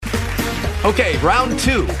Okay, round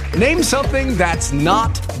two. Name something that's not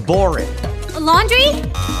boring. A laundry?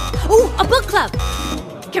 Ooh, a book club.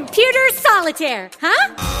 Computer solitaire,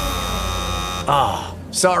 huh? Ah,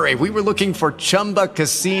 sorry, we were looking for Chumba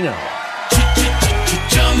Casino.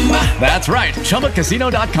 That's right,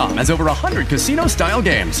 ChumbaCasino.com has over 100 casino-style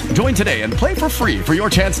games. Join today and play for free for your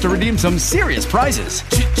chance to redeem some serious prizes.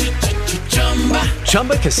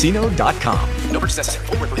 ChumbaCasino.com. No purchase necessary.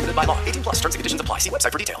 Void where prohibited by law. 18 plus. Terms and conditions apply. See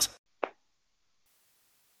website for details.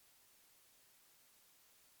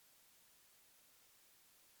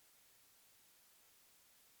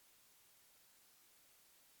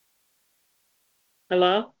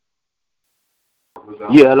 Hello?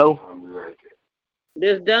 Yeah, hello?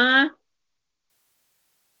 This done?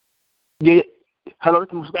 Yeah, hello, this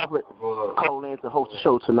is Mustafa calling in to host the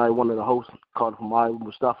show tonight. One of the hosts calling from Iowa,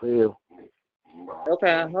 Mustafa L.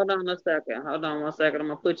 Okay, hold on a second. Hold on 1 second. I'm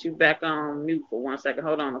going to put you back on mute for 1 second.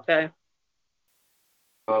 Hold on, okay?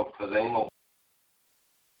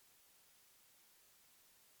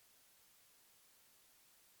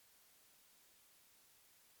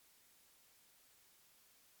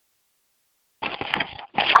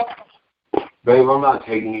 Babe, I'm not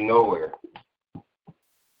taking you nowhere.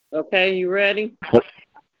 Okay, you ready?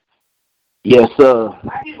 Yes, sir.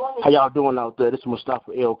 How y'all doing out there? This is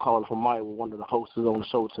Mustafa L calling from Iowa, one of the hosts on the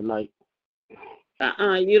show tonight.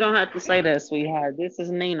 You don't have to say that, sweetheart. This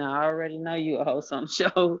is Nina. I already know you a host on the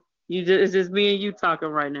show. It's just me and you talking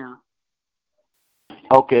right now.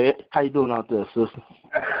 Okay, how you doing out there, sister?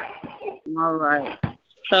 All right.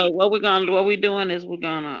 So what we're doing is we're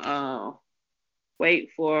gonna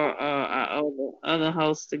wait for our other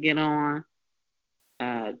host to get on.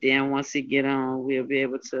 Then once he get on, we'll be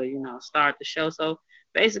able to, start the show. So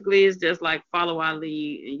basically, it's just like follow our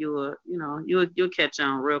lead, and you'll catch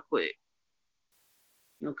on real quick.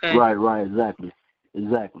 Okay. Right, exactly.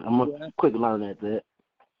 I'm gonna quick learn at that.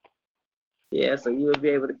 Yeah, so you'll be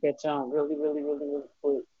able to catch on really, really, really, really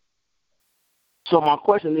quick. So my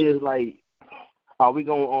question is, like, are we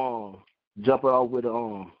gonna jump it off with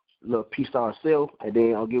a little piece to ourselves, and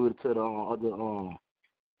then I'll give it to the other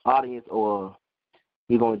audience, or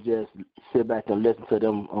we gonna just sit back and listen to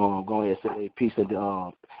them go ahead and say a piece and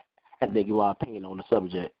they give our opinion on the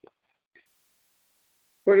subject?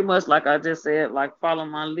 Pretty much like I just said, like follow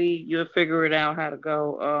my lead, you'll figure it out how to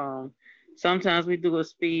go. Sometimes we do a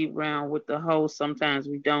speed round with the host, sometimes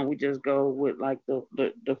we don't. We just go with like the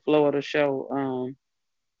flow of the show.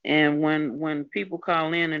 And when people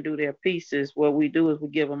call in and do their pieces, what we do is we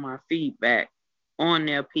give them our feedback on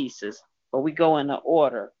their pieces, but we go in the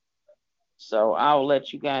order. So I'll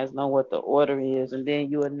let you guys know what the order is, and then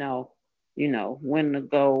you'll know, when to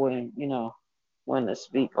go and, when to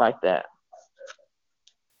speak like that.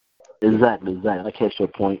 Exactly. I catch your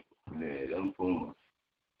point.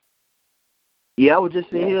 Yeah, I was just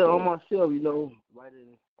sitting here on myself,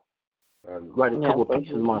 writing a couple of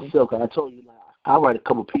pieces myself. Cause I told you, like, I write a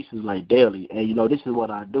couple of pieces like daily, and this is what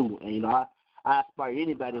I do, and I aspire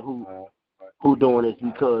anybody who doing this,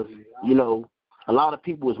 because a lot of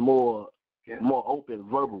people is more open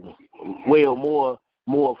verbal, well more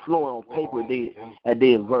fluent on paper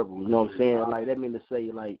than verbal. You know what I'm saying? Like that means to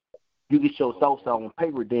say, like, you get your thoughts out on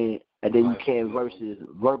paper and then you can versus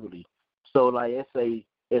verbally. So like, let's say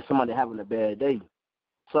if somebody having a bad day,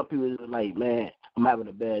 some people is like, man, I'm having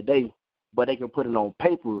a bad day, but they can put it on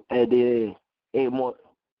paper, and then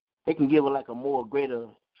they can give it like a more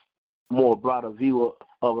broader view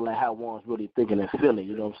of like how one's really thinking and feeling.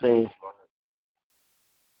 You know what I'm saying?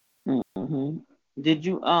 Mm-hmm. Did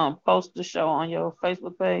you post the show on your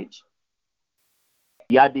Facebook page?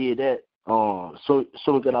 Yeah, I did that. So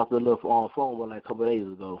we got off the little phone like a couple of days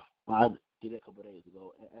ago. I did that a couple of days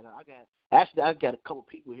ago, and I got a couple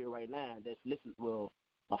people here right now that's listening. Well,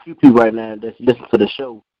 a few people right now that's listening to the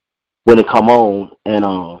show when it come on, and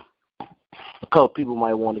a couple people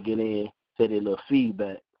might want to get in, say their little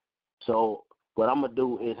feedback. So what I'm gonna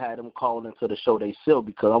do is have them call into the show themselves,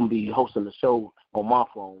 because I'm gonna be hosting the show on my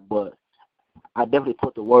phone, but I definitely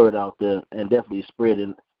put the word out there and definitely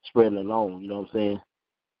spreading along. You know what I'm saying?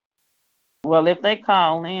 Well, if they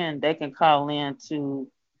call in, they can call in to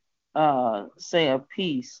say a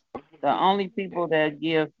piece. The only people that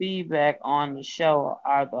give feedback on the show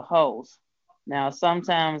are the hosts. Now,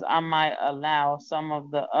 sometimes I might allow some of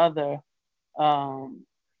the other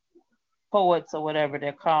poets or whatever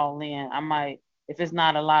that call in. I might, if it's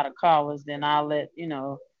not a lot of callers, then I'll let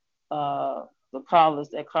the callers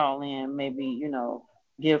that call in maybe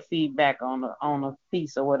give feedback on a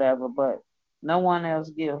piece or whatever. But no one else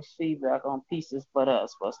gives feedback on pieces but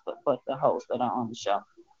us, but the hosts that are on the show.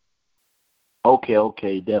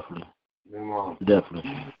 Okay, definitely.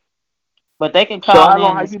 But they can So call how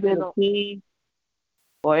long in and have you spit been a on? piece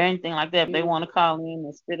or anything like that. If they want to call in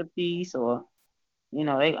and spit a piece, or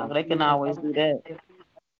they can always do that.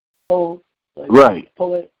 Right.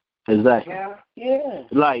 Exactly. Yeah.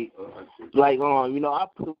 I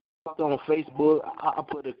put it on Facebook. I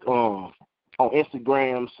put it on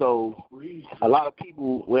Instagram. So a lot of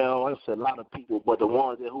people, well, I said a lot of people, but the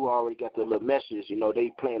ones who already got the little messages, they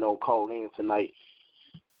plan on calling in tonight.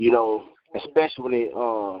 Especially when they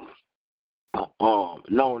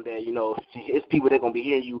knowing that it's people that gonna be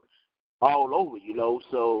hearing you all over.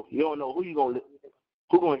 So you don't know who gonna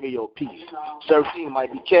hear your piece. Certain things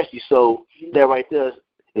might be catchy, so that right there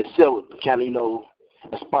itself kind of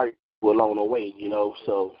inspire you along the way.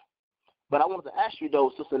 So. But I wanted to ask you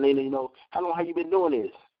though, Sister Nina, how long have you been doing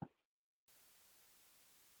this?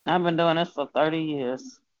 I've been doing this for 30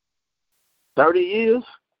 years. 30 years?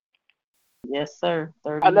 Yes, sir.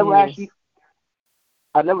 30 I never asked you. years.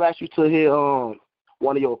 I never asked you to hear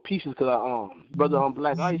one of your pieces because brother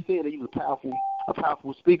Black, I said that you was a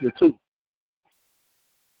powerful speaker too.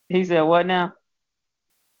 He said, what now?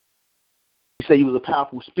 You said you was a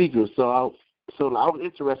powerful speaker, so I was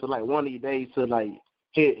interested like one of these days to like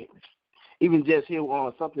hear, even just hear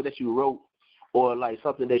on something that you wrote or like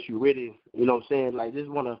something that you really, what I'm saying, like just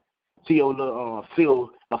want to see your little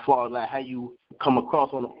feel as far as like how you come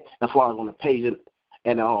across as far as on the page and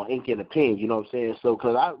ink and the pen, you know what I'm saying? So,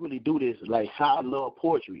 because I really do this, like, I love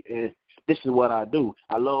poetry, and this is what I do.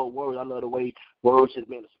 I love words. I love the way words is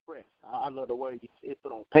being expressed. I love the way it's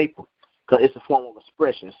put on paper, because it's a form of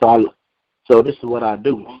expression. So this is what I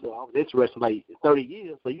do. So I was interested, like, 30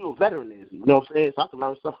 years, so you're a veteran in this, you know what I'm saying? So I can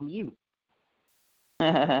learn stuff from you.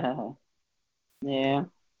 Yeah.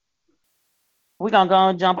 We're gonna go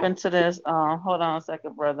and jump into this. Hold on a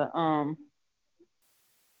second, brother.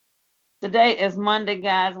 Today is Monday,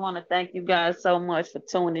 guys. I want to thank you guys so much for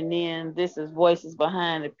tuning in. This is Voices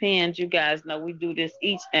Behind the Pens. You guys know we do this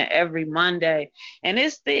each and every Monday. And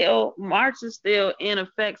March is still in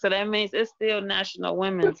effect. So that means it's still National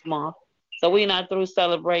Women's Month. So we're not through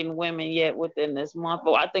celebrating women yet within this month.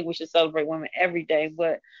 But I think we should celebrate women every day.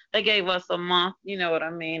 But they gave us a month, you know what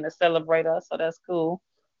I mean, to celebrate us. So that's cool.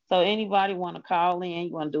 So anybody want to call in?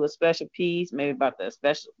 You want to do a special piece, maybe about that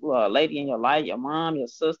special lady in your life, your mom, your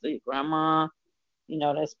sister, your grandma,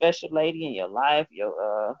 that special lady in your life,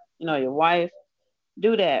 your wife.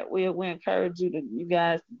 Do that. We encourage you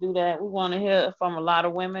guys to do that. We want to hear from a lot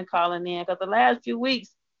of women calling in because the last few weeks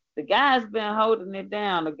the guys been holding it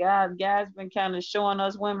down. The guys been kind of showing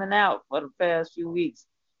us women out for the past few weeks.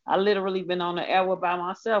 I literally been on the air by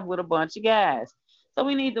myself with a bunch of guys. So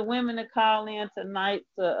we need the women to call in tonight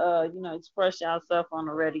to express yourself on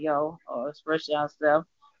the radio or express yourself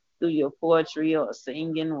through your poetry or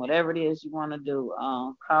singing, whatever it is you want to do.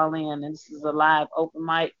 Call in, and this is a live open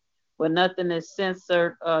mic where nothing is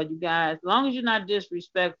censored. You guys, as long as you're not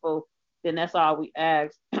disrespectful, then that's all we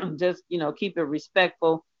ask. Just keep it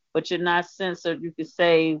respectful, but you're not censored. You can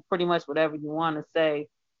say pretty much whatever you want to say.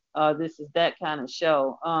 This is that kind of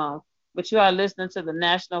show. But you are listening to the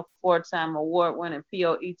National Four-Time Award-winning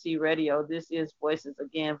P.O.E.T. Radio. This is Voices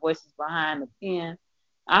again, Voices Behind the Pen.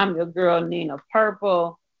 I'm your girl Nina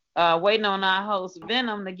Purple, waiting on our host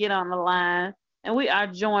Venom to get on the line, and we are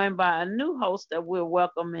joined by a new host that we're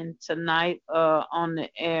welcoming tonight on the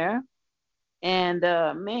air. And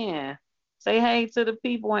man, say hey to the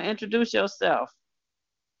people and introduce yourself.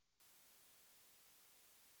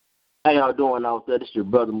 How y'all doing out there? This is your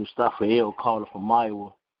brother Mustafa L calling from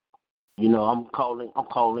Iowa. I'm calling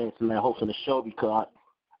in tonight hosting the show because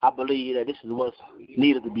I believe that this is what's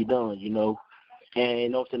needed to be done,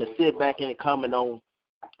 And to sit back and comment on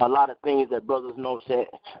a lot of things that brothers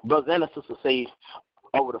brothers and sisters say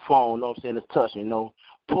over the phone, is touching,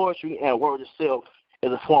 Poetry and word itself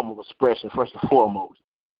is a form of expression, first and foremost.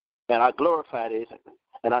 And I glorify this,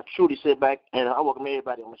 and I truly sit back, and I welcome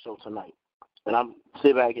everybody on the show tonight. And I'm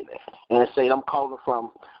sit back and say I'm calling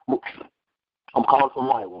from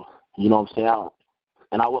Iowa. You know what I'm saying?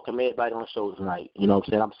 And I welcome everybody on the show tonight. You know what I'm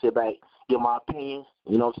saying? I'm sit back, give my opinion.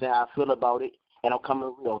 You know what I'm saying? How I feel about it, and I'm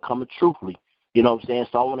coming real, coming truthfully. You know what I'm saying?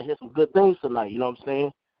 So I want to hear some good things tonight. You know what I'm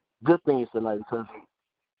saying? Good things tonight because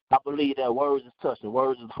I believe that words is touching.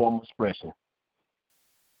 Words is a form of expression.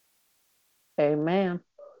 Amen.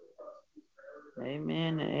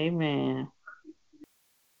 Amen. Amen.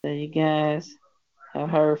 So you guys have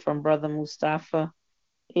heard from Brother Mustafa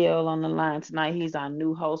Hill on the line tonight. He's our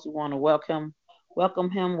new host. We want to welcome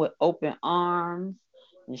him with open arms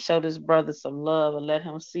and show this brother some love and let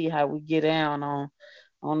him see how we get down on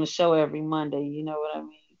the show every Monday. You know what I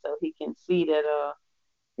mean? So he can see that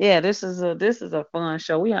Yeah, this is a fun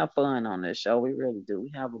show. We have fun on this show. We really do.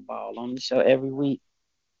 We have a ball on the show every week.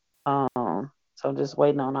 So just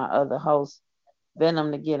waiting on our other host,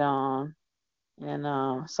 Venom, to get on. And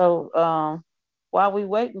while we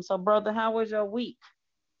waiting, so brother, how was your week?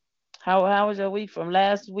 How was your week from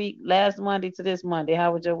last Monday to this Monday?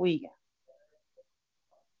 How was your week?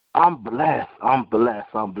 I'm blessed. I'm blessed.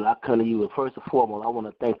 I'm blessed. I come to you. First and foremost, I want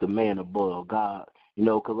to thank the man above, God.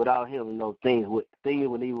 Because without him, things would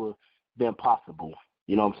even been possible.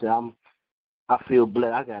 You know what I'm saying? I feel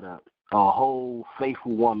blessed. I got a whole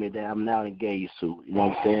faithful woman that I'm now engaged to. You know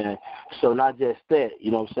what I'm saying? So not just that. You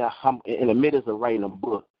know what I'm saying? I'm in the midst of writing a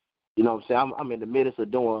book. You know what I'm saying? I'm in the midst of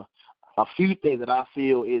doing a few things that I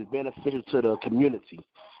feel is beneficial to the community.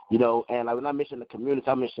 And like when I mention the community,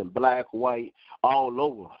 I mention black, white, all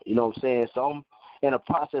over. You know what I'm saying? So I'm in a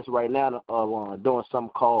process right now of doing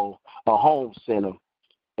something called a home center,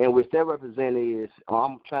 and which that represent is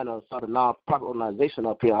I'm trying to start a nonprofit organization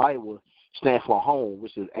up here in Iowa, stand for home,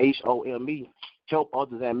 which is HOME, help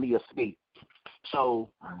others and me escape.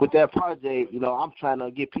 So with that project, I'm trying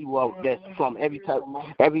to get people out that's from every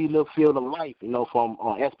little field of life, from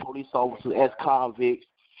ex-police officers, ex-convicts,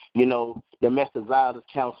 domestic violence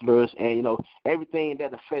counselors, and everything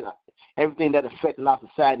that affects our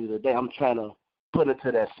society today. I'm trying to put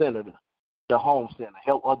into that center, the home center,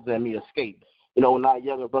 help others and me escape. When our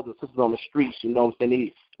younger brothers and sisters on the streets,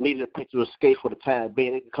 they needed a picture of escape for the time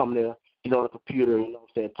being, they can come there, on the computer,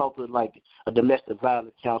 talk to like a domestic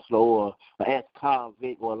violence counselor or an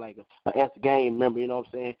ex-convict or like an ex-gang member,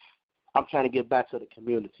 I'm trying to get back to the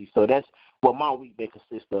community. So that's what my week may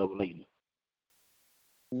consist of lately.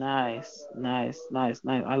 Nice, nice, nice,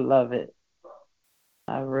 nice. I love it.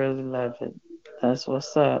 I really love it. That's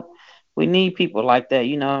what's up. We need people like that,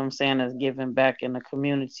 you know what I'm saying, that's giving back in the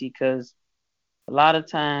community because a lot of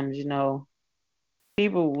times,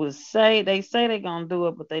 people will say they're gonna do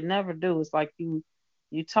it, but they never do. It's like you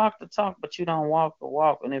talk the talk, but you don't walk the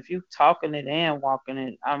walk. And if you talking it and walking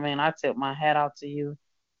it, I mean, I tip my hat out to you.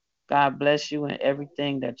 God bless you in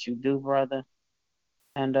everything that you do, brother.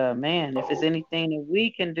 And man, if it's anything that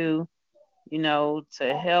we can do,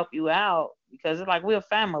 to help you out, because it's like we're a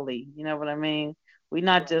family. You know what I mean? We're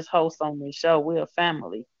not just hosts on the show. We're a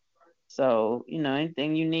family. So,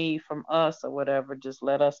 anything you need from us or whatever, just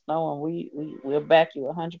let us know, and we'll back you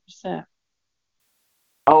 100%.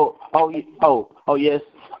 Yes,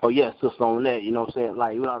 sister, on that, you know what I'm saying?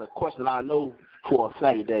 Like, the question I know for a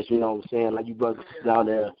fact that, you know what I'm saying, like you brothers down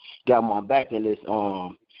there got my back in this, I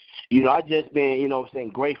just been, what I'm saying,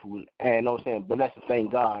 grateful and, what I'm saying, blessed and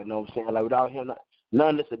thank God, what I'm saying? Like, without him, none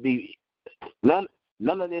of this would be, none,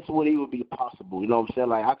 none of this would even be possible, what I'm saying?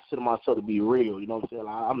 Like, I consider myself to be real, what I'm saying?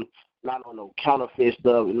 Like, I'm not on no counterfeit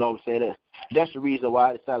stuff, what I'm saying? That's the reason why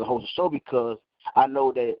I decided to host a show, because I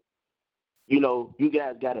know that, you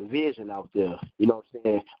guys got a vision out there, what I'm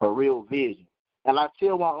saying, a real vision. And I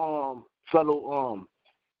tell my fellow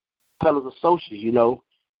associates, you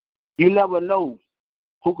never know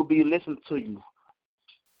who could be listening to you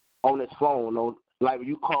on this phone, like when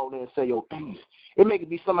you call in and say your piece. It may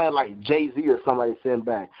be somebody like Jay-Z or somebody sitting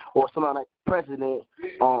back, or somebody like President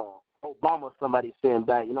Obama or somebody sitting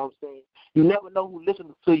back, you know what I'm saying? You never know who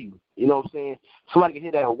listening to you, you know what I'm saying? Somebody can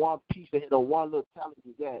hear that one piece, and hit that one little talent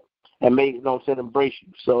you got, and make, embrace you.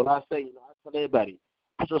 So I say, I tell everybody,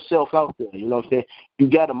 put yourself out there, you know what I'm saying? You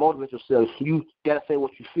got to motivate yourself. You got to say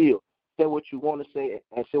what you feel. Say what you want to say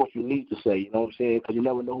and say what you need to say, you know what I'm saying? Because you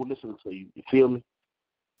never know who listening to you. You feel me?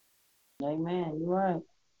 Amen. You're right.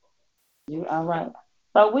 You are right.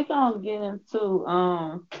 So we're gonna get into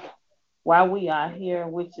why we are here,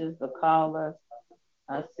 which is the caller.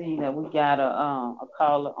 I see that we got a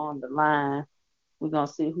caller on the line. We're gonna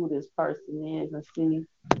see who this person is and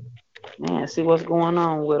see what's going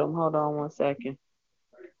on with them. Hold on one second.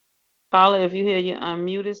 Caller, if you hear you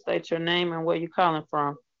unmuted, state your name and where you're calling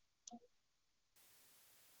from.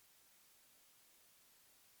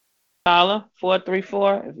 Caller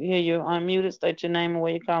 434. If you hear you unmuted, state your name and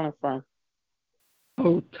where you're calling from.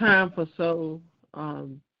 Oh, time for soul,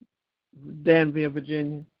 Danville,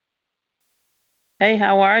 Virginia. Hey,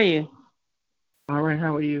 how are you? All right,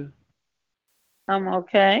 how are you? I'm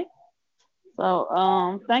okay. So,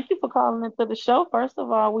 thank you for calling into the show. First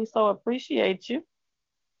of all, we so appreciate you.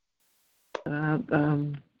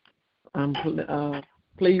 I'm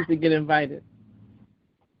pleased to get invited.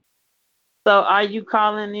 So, are you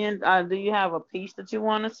calling in? Do you have a piece that you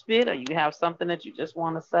want to spit, or you have something that you just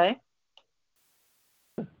want to say?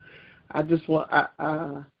 I just want.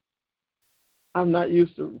 I'm not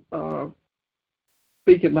used to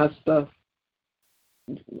speaking my stuff.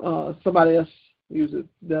 Somebody else usually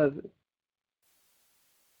does it.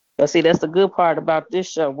 But see, that's the good part about this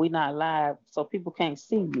show. We not live, so people can't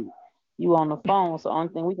see you. You on the phone, so the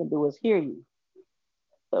only thing we can do is hear you.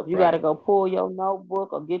 So if you got to Right. go pull your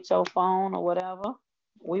notebook or get your phone or whatever,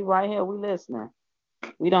 we right here, we listening.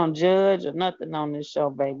 We don't judge or nothing on this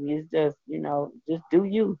show, baby. It's just, just do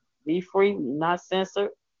you. Be free, not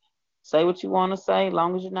censored. Say what you want to say, as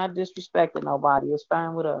long as you're not disrespecting nobody. It's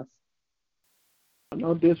fine with us.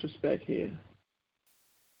 No disrespect here.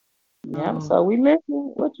 Yeah, so we listen.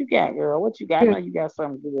 What you got, girl? What you got? I Yeah, know you got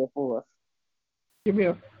something good for us. give me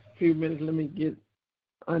a few minutes. Let me get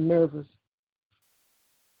unnervous.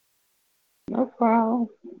 No problem.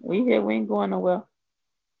 We here. We ain't going nowhere.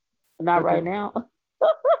 Not Okay. right now.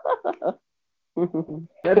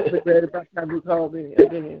 That's the great about time you called me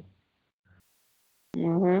again.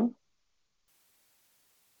 Mhm.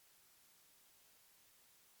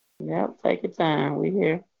 Yep. Take your time. We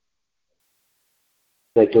here.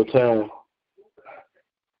 Take your time.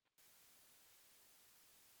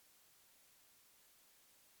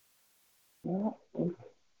 Yep.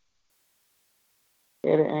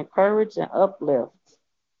 It'll encourage and uplift.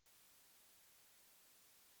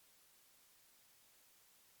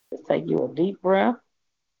 Just take you a deep breath.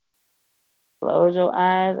 Close your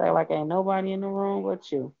eyes. Act like ain't nobody in the room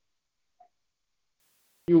but you.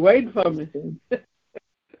 You waiting for Just me?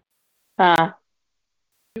 huh?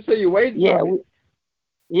 You say you waiting for Yeah. me?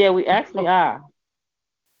 We actually are.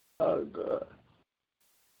 Oh God.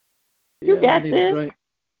 You Yeah, I got need a this, drink.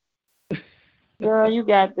 girl. You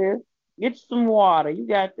got this. Get you some water. You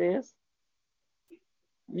got this.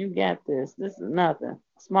 You got this. This is nothing.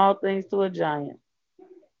 Small things to a giant.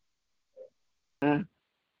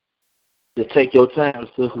 Just take your time,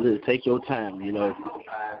 sister. Just take your time.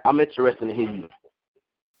 I'm interested to hear you.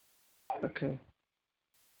 Okay.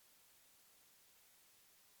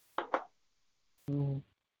 Mm.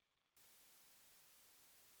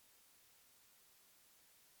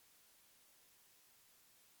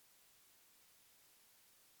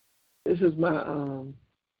 This is my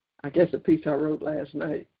I guess a piece I wrote last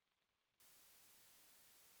night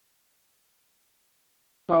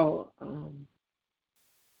called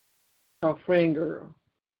Friend Girl.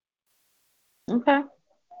 Okay.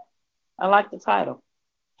 I like the title.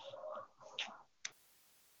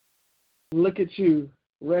 Look at you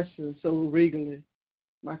resting so regally,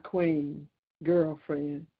 my queen,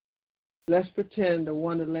 girlfriend. Let's pretend the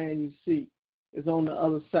wonderland you seek is on the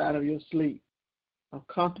other side of your sleep. A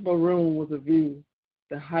comfortable room with a view,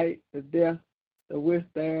 the height, the depth, the width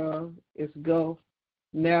thereof, its gulf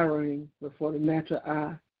narrowing before the natural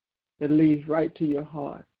eye that leads right to your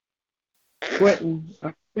heart. Quentin,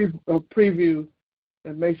 a preview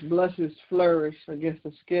that makes blushes flourish against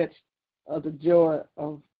a sketch of the joy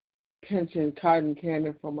of pinching cotton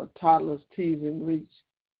candy from a toddler's teasing reach,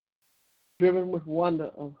 driven with wonder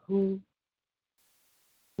of who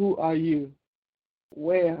are you?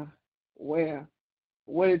 Where, where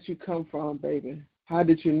did you come from, baby? How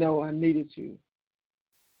did you know I needed you?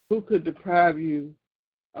 Who could deprive you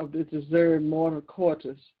of the deserved mortal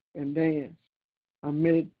coitus and dance,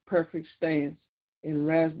 amid perfect stance in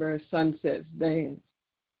raspberry sunsets dance,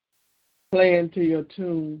 playing to your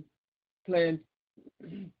tune, playing,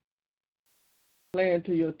 playing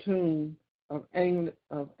to your tune of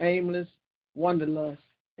aimless wanderlust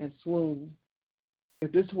and swoon.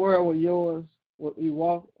 If this world were yours, would we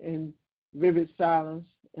walk in vivid silence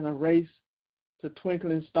in a race to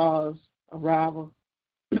twinkling stars, arrival,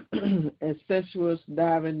 and sensuous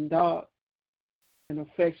diving dark and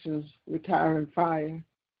affection's retiring fire?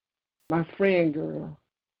 My friend girl,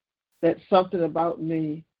 that something about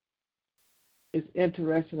me is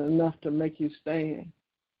interesting enough to make you stand.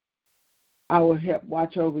 I will help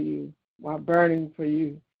watch over you while burning for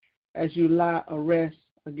you as you lie a rest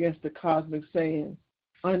against the cosmic sand,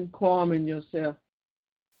 unqualming yourself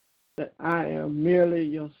that I am merely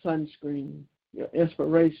your sunscreen, your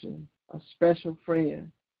inspiration, a special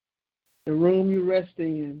friend. The room you rest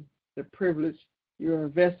in, the privilege you're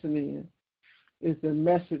investing in, is the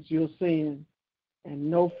message you'll send, and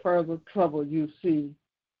no further trouble you see.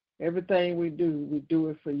 Everything we do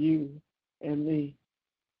it for you and me.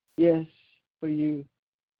 Yes, for you.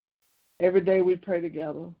 Every day we pray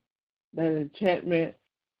together that enchantment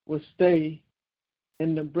will stay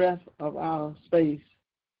in the breath of our space,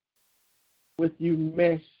 with you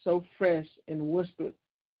meshed so fresh in whispered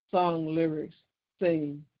song lyrics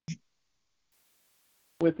sing,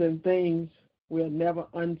 within things we'll never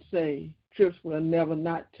unsay, trips we'll never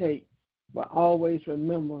not take, but always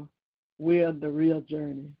remember we're the real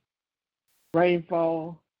journey.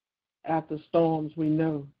 Rainfall after storms we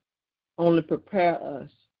know only prepare us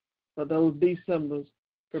for those Decembers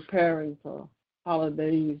preparing for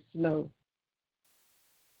holidays, snow,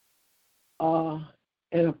 uh,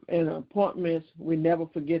 and appointments we never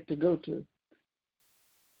forget to go to.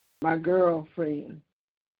 My girlfriend,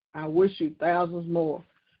 I wish you thousands more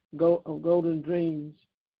of golden dreams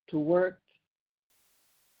to work,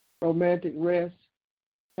 romantic rest,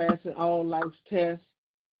 passing all life's tests,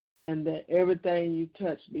 and that everything you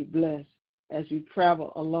touch be blessed as you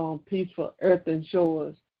travel along peaceful earthen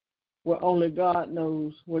shores where only God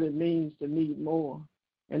knows what it means to need more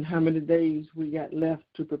and how many days we got left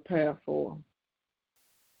to prepare for.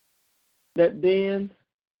 That then,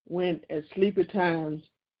 when at sleepy times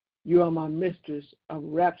you are my mistress of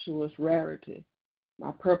rapturous rarity,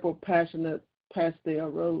 my purple passionate pastel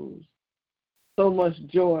rose, so much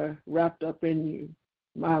joy wrapped up in you,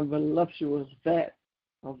 my voluptuous vat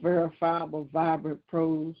of verifiable vibrant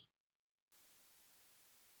prose,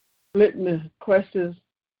 splitting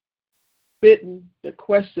fitting the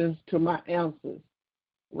questions to my answers,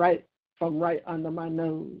 right under my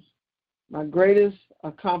nose. My greatest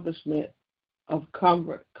accomplishment of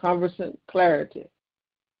conversant clarity,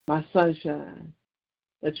 my sunshine,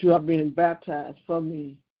 that you are being baptized for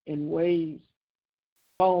me in waves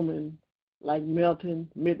foaming like melting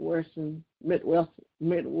Midwestern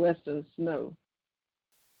snow,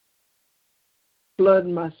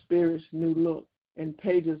 flooding my spirit's new look in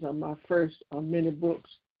pages of my first of many books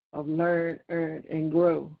of learn, earn, and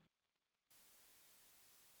grow.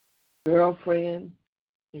 Girlfriend,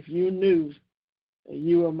 if you knew that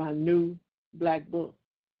you were my new black book,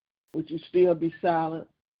 would you still be silent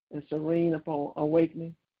and serene upon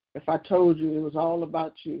awakening if I told you it was all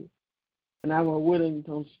about you and I were willing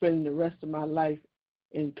to spend the rest of my life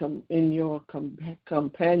in your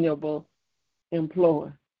companionable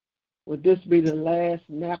employ? Would this be the last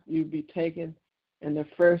nap you'd be taking and the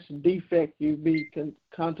first defect you'd be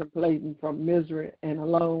contemplating from misery and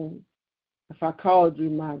alone? If I called you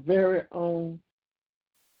my very own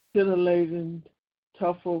titillating,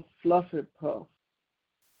 tuffle, fluffy puff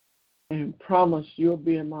and promise you'll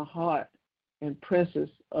be in my heart and princess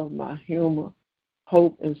of my humor,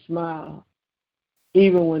 hope, and smile,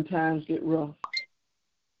 even when times get rough.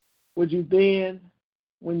 Would you then,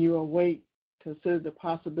 when you awake, consider the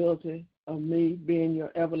possibility of me being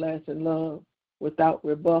your everlasting love without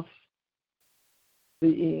rebuff? The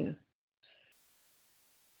end.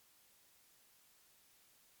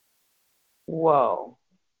 Whoa.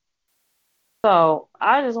 So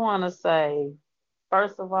I just want to say,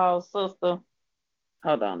 first of all, sister,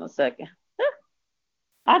 hold on a second.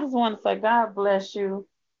 I just want to say, God bless you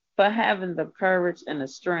for having the courage and the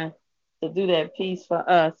strength to do that piece for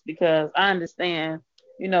us because I understand,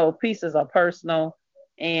 pieces are personal.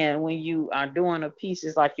 And when you are doing a piece,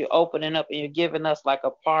 it's like you're opening up and you're giving us like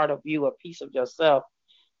a part of you, a piece of yourself.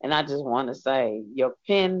 And I just want to say, your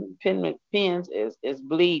pens is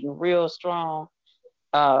bleeding real strong.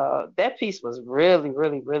 That piece was really,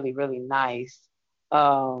 really, really, really nice,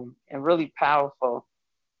 and really powerful.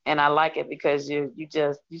 And I like it because you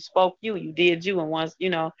spoke you did you, and once you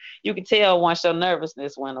can tell once your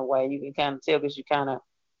nervousness went away, you can kind of tell because you kind of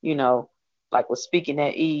you know like was speaking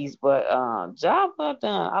at ease. But job well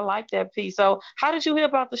done. I like that piece. So how did you hear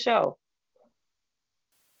about the show?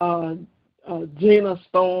 Uh, Gina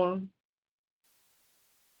Storm.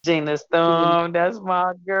 Gina Storm, that's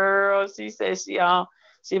my girl. She said she about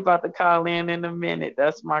to call in a minute.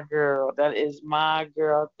 That's my girl. That is my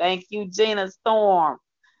girl. Thank you, Gina Storm.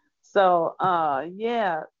 So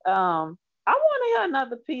yeah, I want to hear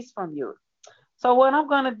another piece from you. So what I'm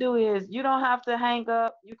gonna do is you don't have to hang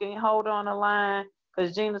up. You can hold on the line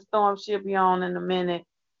because Gina Storm should be on in a minute.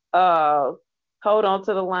 Uh, hold on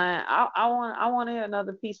to the line. I want to hear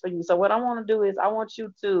another piece for you. So what I want to do is I want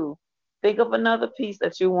you to think of another piece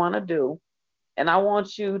that you want to do, and I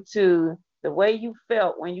want you to the way you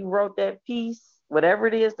felt when you wrote that piece, whatever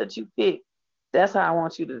it is that you picked. That's how I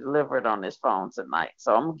want you to deliver it on this phone tonight.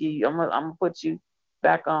 So I'm gonna give you. I'm gonna put you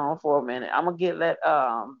back on for a minute. I'm gonna get let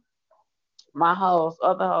my host,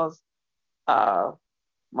 other host, uh,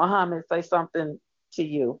 Muhammad, say something to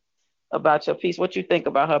you about your piece. What you think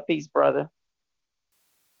about her piece, brother?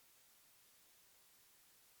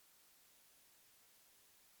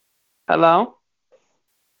 Hello?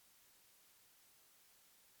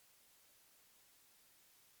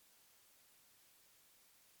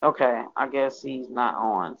 Okay, I guess he's not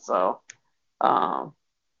on. So, um,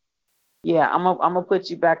 yeah, I'm gonna put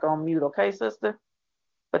you back on mute, okay, sister?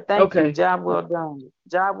 But thank you. Okay. Job well done.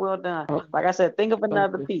 Job well done. Like I said, think of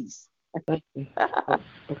another Okay. piece. Thank you.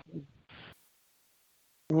 Okay.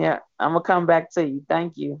 Yeah, I'm gonna come back to you.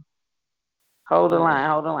 Thank you. Hold the All right. line.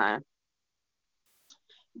 Hold the line.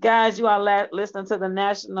 Guys, you are listening to the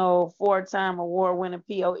National 4-time award-winning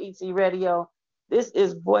P.O.E.T. Radio. This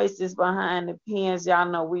is Voices Behind the Pens. Y'all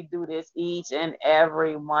know we do this each and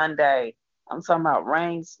every Monday. I'm talking about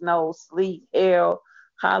rain, snow, sleet, hail,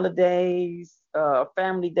 holidays,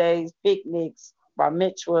 family days, picnics, bar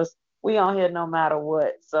mitzvahs. We on here no matter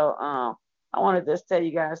what. So I want to just tell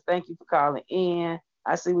you guys, thank you for calling in.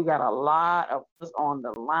 I see we got a lot of us on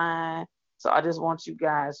the line. So I just want you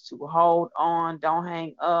guys to hold on, don't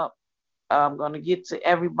hang up. I'm gonna get to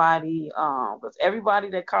everybody, because everybody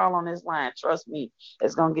that call on this line, trust me,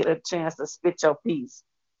 is gonna get a chance to spit your piece.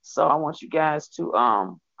 So I want you guys to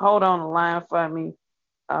hold on the line for me.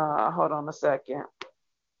 Hold on a second.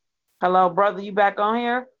 Hello, brother, you back on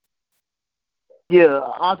here? Yeah,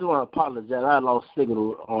 I just want to apologize. I lost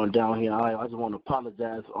signal on down here. I just want to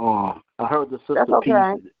apologize. I heard the sister That's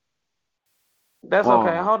okay. piece. That's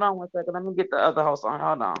okay. Hold on one second. Let me get the other host on.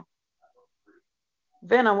 Hold on.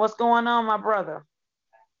 Venom, what's going on, my brother?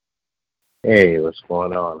 Hey, what's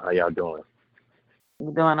going on? How y'all doing?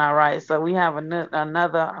 We're doing all right. So we have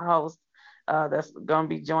another host that's going to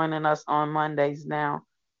be joining us on Mondays now.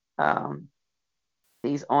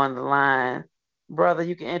 He's on the line. Brother,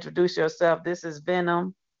 you can introduce yourself. This is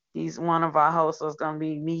Venom. He's one of our hosts. So it's going to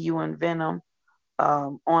be me, you, and Venom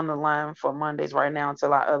on the line for Mondays right now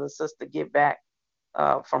until our other sister get back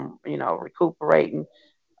from, recuperating.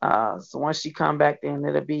 So once she come back, then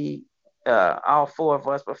it'll be all four of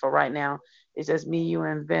us. But for right now, it's just me, you,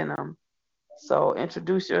 and Venom. So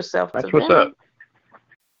introduce yourself to what's Venom. up.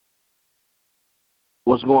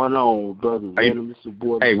 What's going on, brother? Venom, this is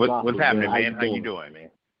boy. Hey, what's happening, man? How you doing, man?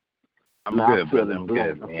 I'm good, brother. I'm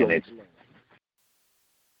good, man.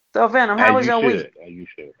 So Venom, how was your week? As you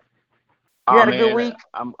should. You had a good week?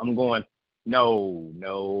 I'm going. No,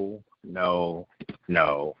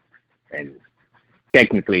 and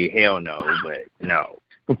technically, hell no, but no.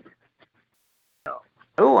 No.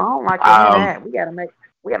 Oh, I don't like to hear that. We gotta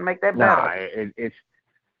make that better.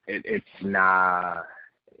 It's not.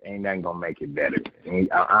 Ain't nothing gonna make it better.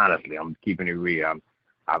 Honestly, I'm keeping it real.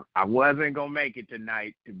 I wasn't gonna make it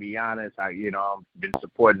tonight, to be honest. I've been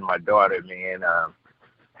supporting my daughter, man.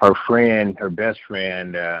 Her best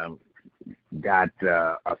friend, got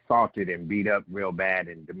assaulted and beat up real bad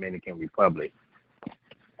in Dominican Republic,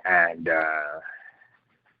 and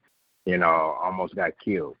almost got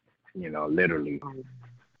killed. Literally.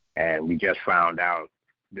 And we just found out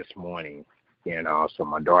this morning. So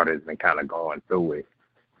my daughter's been kind of going through it.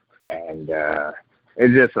 And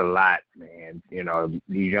it's just a lot, man.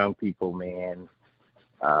 These young people, man,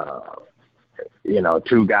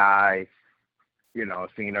 two guys,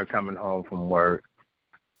 seeing her coming home from work,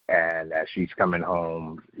 and as she's coming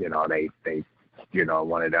home, they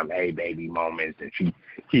one of them hey baby moments, and she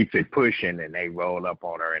keeps it pushing, and they roll up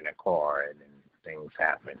on her in the car, and then things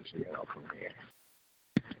happen, from there.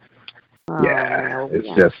 Yeah, it's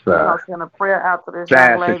just we're gonna send a prayer out to this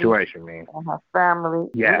sad young lady situation, man, and her family.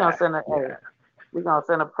 Yeah, we're gonna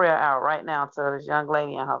send a prayer out right now to this young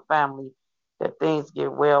lady and her family that things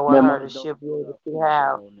get well with her, that she'll be able to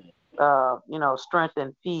have strength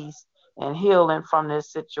and peace and healing from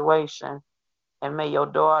this situation. And may your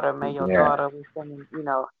daughter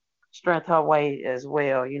strength her way as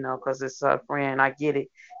well, because it's her friend. I get it.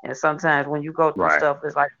 And sometimes when you go through stuff,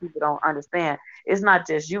 it's like people don't understand. It's not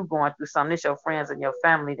just you going through something. It's your friends and your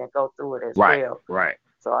family that go through it as well. Right.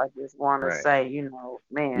 So I just want to say,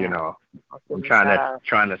 man. I'm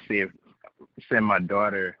trying to send my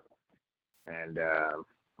daughter and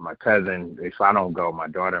my cousin. If I don't go, my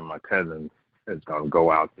daughter and my cousin is gonna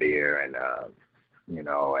go out there and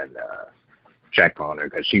check on her,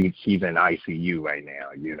 because she's in ICU right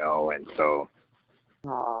now, and so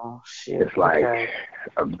it's like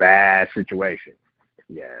a bad situation.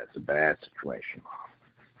 Yeah, it's a bad situation.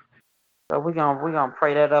 So we're gonna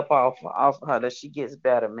pray that up off her, that she gets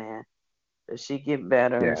better, man. That she get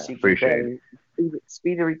better, and she get better,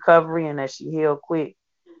 speedy recovery, and that she heal quick.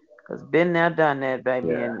 Cause been there, done that,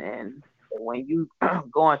 baby, and when you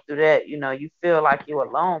going through that, you feel like you're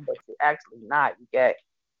alone, but you're actually not. You got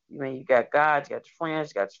God, you got your friends,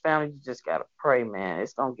 you got your family. You just gotta pray, man.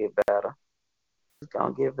 It's gonna get better. It's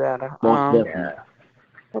gonna get better.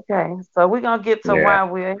 Okay, so we're gonna get to why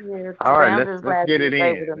we're here. All right, let's get it in.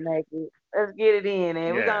 Able to make it. Let's get it in,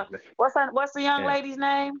 and we're gonna. What's the young lady's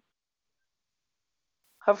name?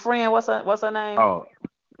 Her friend. What's her name? Oh,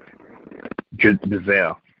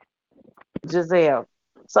 Giselle. Giselle.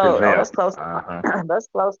 So Giselle. that's close. Uh-huh. That's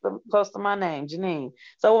close to my name, Janine.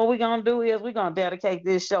 So what we're gonna do is we're gonna dedicate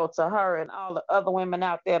this show to her and all the other women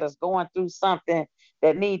out there that's going through something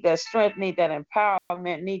that need that strength, need that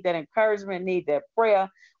empowerment, need that encouragement, need that prayer.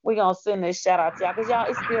 We're gonna send this shout out to y'all because y'all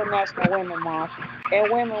it's still National Women Month. And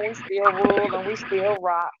women, we still rule and we still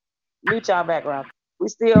rock. Mute y'all background. We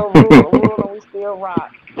still rule and we still rock.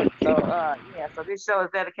 So yeah, so this show is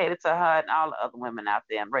dedicated to her and all the other women out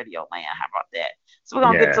there in radio land. How about that? So we're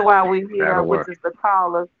gonna get to Yeah, why we're here, that'll which work. is the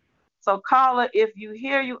callers. So caller, if you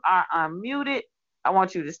hear you are unmuted, I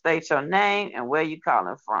want you to state your name and where you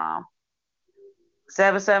calling from.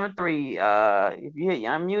 773. If you hear you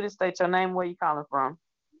unmuted, state your name, where you calling from.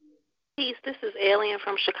 Peace, this is Alien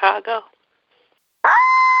from Chicago.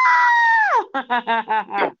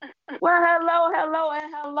 Well, hello,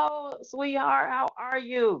 and hello, sweetheart. How are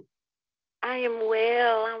you? I am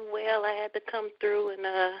well. I'm well. I had to come through and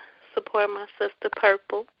support my sister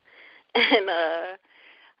Purple. And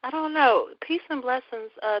I don't know. Peace and blessings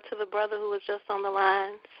to the brother who was just on the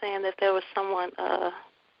line saying that there was someone,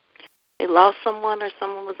 they lost someone or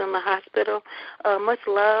someone was in the hospital. Much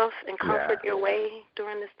love and comfort your way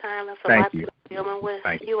during this time. That's a lot to be dealing with.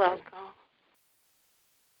 You're welcome.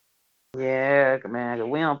 Yeah, man,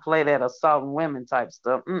 we don't play that assaulting women type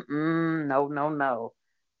stuff. No.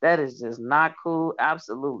 That is just not cool.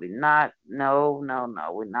 Absolutely not. No.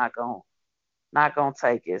 We're not gonna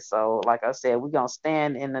take it. So, like I said, we're gonna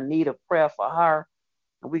stand in the need of prayer for her,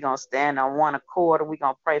 and we're gonna stand on one accord, and we're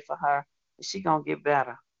gonna pray for her. And she gonna get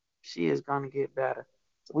better. She is gonna get better.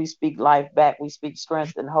 So we speak life back. We speak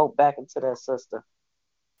strength and hope back into that sister.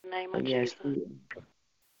 In the name So of yes, Jesus.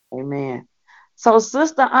 amen. So,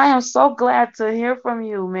 sister, I am so glad to hear from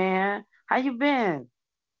you, man. How you been?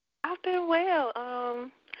 I've been well.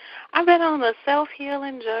 I've been on a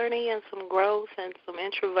self-healing journey and some growth and some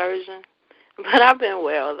introversion. But I've been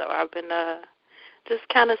well, though. I've been just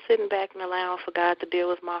kind of sitting back and allowing for God to deal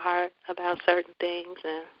with my heart about certain things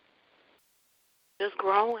and just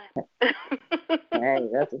growing. Hey,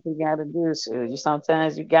 that's what you gotta do. So you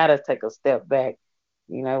sometimes you gotta take a step back.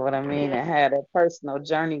 You know what I mean, and have that personal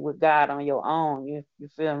journey with God on your own. You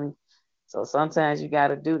feel me? So sometimes you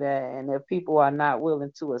gotta do that. And if people are not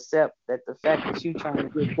willing to accept that the fact that you trying to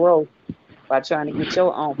get growth by trying to get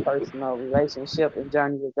your own personal relationship and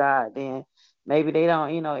journey with God, then maybe they don't.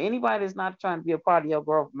 Anybody that's not trying to be a part of your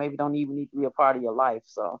growth, maybe don't even need to be a part of your life.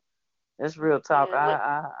 So that's real talk.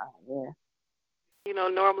 Yeah, Yeah.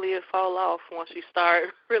 normally it fall off once you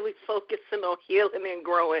start really focusing on healing and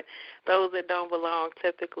growing. Those that don't belong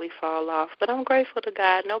typically fall off. But I'm grateful to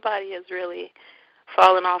God. Nobody has really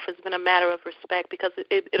fallen off. It's been a matter of respect because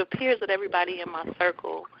it appears that everybody in my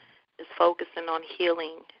circle is focusing on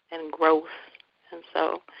healing and growth. And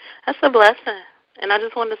so that's a blessing. And I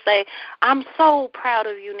just wanted to say, I'm so proud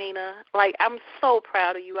of you, Nina. Like, I'm so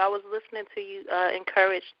proud of you. I was listening to you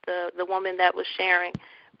encourage the woman that was sharing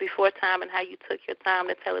before time and how you took your time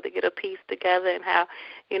to tell her to get a piece together and how,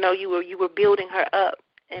 you were building her up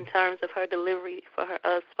in terms of her delivery for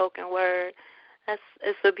her spoken word.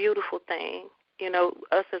 It's a beautiful thing.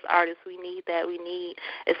 Us as artists, we need that. We need,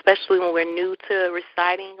 especially when we're new to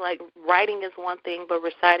reciting. Like, writing is one thing, but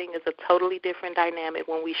reciting is a totally different dynamic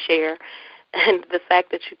when we share. And the fact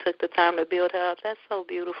that you took the time to build her up, that's so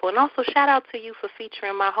beautiful. And also, shout out to you for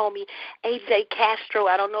featuring my homie, AJ Castro.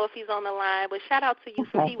 I don't know if he's on the line, but shout out to you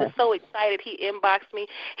for he was so excited. He inboxed me.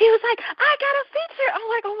 He was like, I got a feature. I'm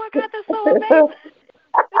like, oh, my God, that's so amazing.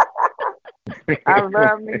 I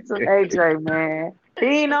love me some AJ, man.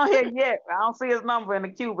 He ain't on here yet. I don't see his number in the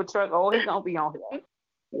Cuba truck. Oh, he gonna be on here.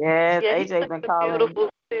 Yes, Yeah, AJ been a calling. Beautiful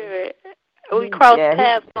spirit. We crossed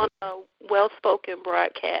paths on a well-spoken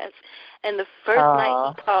broadcast, and the first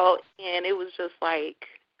night he called in, it was just like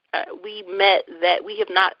we met that we have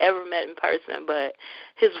not ever met in person, but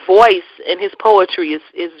his voice and his poetry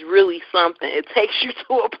is really something. It takes you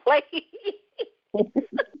to a place.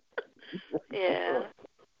 Yeah.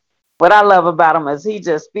 What I love about him is he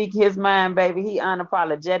just speak his mind, baby. He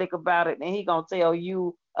unapologetic about it, and he gonna tell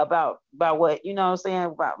you about what what I'm saying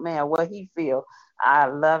about man what he feel. I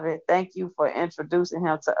love it. Thank you for introducing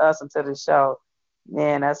him to us and to the show.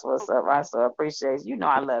 Man, that's what's up. I so appreciate you.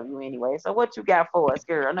 I love you anyway. So what you got for us,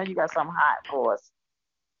 girl? I know you got something hot for us.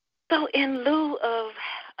 So in lieu of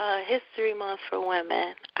History Month for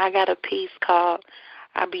Women, I got a piece called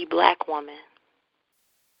 "I Be Black Woman."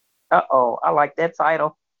 I like that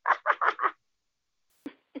title.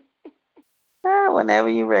 Whenever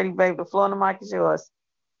you're ready, baby. The floor and the mic is yours.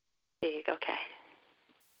 Okay.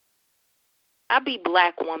 I be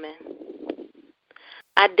black woman.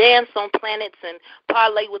 I dance on planets and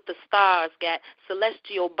parlay with the stars. Got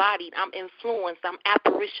celestial bodied. I'm influenced. I'm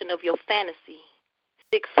apparition of your fantasy.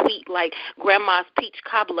 Sick sweet like grandma's peach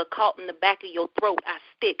cobbler caught in the back of your throat. I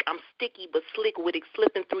stick. I'm sticky but slick with it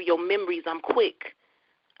slipping through your memories. I'm quick.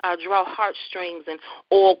 I draw heartstrings and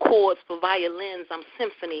oil chords for violins. I'm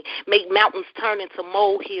symphony. Make mountains turn into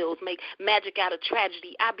molehills. Make magic out of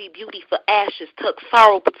tragedy. I be beauty for ashes. Tuck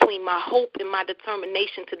sorrow between my hope and my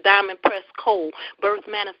determination to diamond press coal. Birth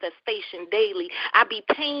manifestation daily. I be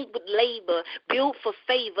pained with labor. Built for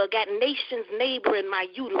favor. Got nations neighbor in my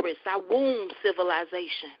uterus. I womb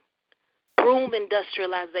civilization. Broom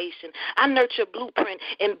industrialization. I nurture blueprint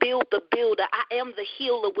and build the builder. I am the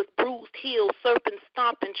healer with bruised heels, serpent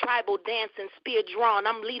stomping, tribal dancing, spear drawn.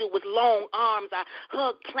 I'm leader with long arms. I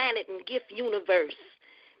hug planet and gift universe.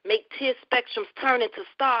 Make tear spectrums turn into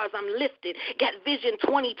stars. I'm lifted. Got vision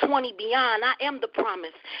 2020 beyond. I am the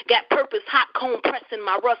promise. Got purpose, hot cone pressing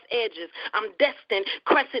my rough edges. I'm destined,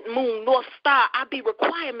 crescent moon, north star. I be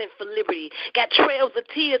requirement for liberty. Got trails of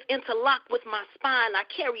tears interlocked with my spine. I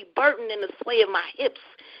carry burden in the sway of my hips.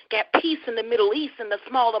 Got peace in the Middle East in the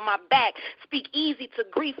small of my back. Speak easy to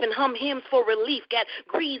grief and hum hymns for relief. Got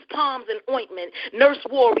greased palms and ointment. Nurse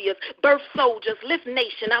warriors, birth soldiers, lift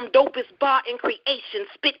nation. I'm dopest bar in creation.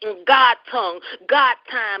 Spit in God tongue, God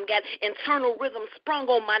time. Got internal rhythm sprung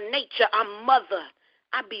on my nature. I'm mother.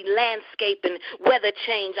 I be landscaping, weather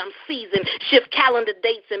change, I'm seasoned, shift calendar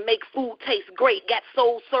dates and make food taste great. Got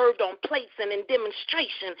soul served on plates and in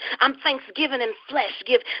demonstration. I'm thanksgiving in flesh,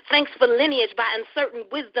 give thanks for lineage by inserting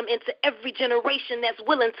wisdom into every generation that's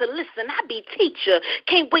willing to listen. I be teacher,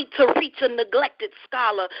 can't wait to reach a neglected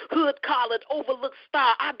scholar, hood-collared, overlooked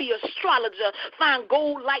star. I be astrologer, find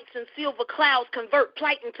gold lights and silver clouds, convert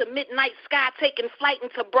plight into midnight sky, taking flight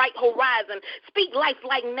into bright horizon. Speak life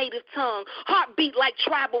like native tongue, heartbeat like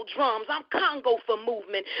tribal drums. I'm Congo for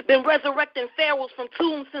movement. Been resurrecting pharaohs from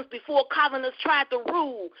tombs since before colonists tried to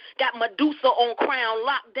rule. Got Medusa on crown,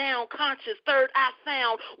 locked down, conscious, third eye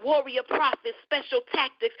sound, warrior prophet, special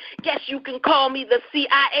tactics. Guess you can call me the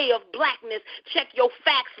CIA of blackness. Check your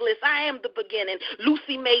facts list. I am the beginning.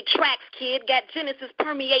 Lucy made tracks, kid. Got Genesis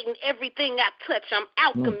permeating everything I touch. I'm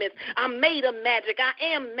alchemist. I'm made of magic. I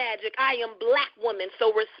am magic. I am black woman.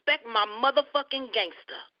 So respect my motherfucking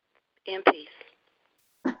gangster. In peace.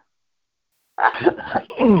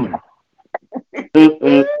 I'm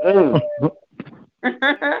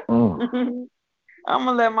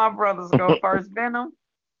gonna let my brothers go first. Venom.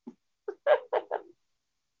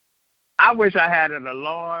 I wish I had an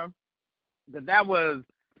alarm, but that wasn't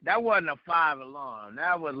a 5 alarm.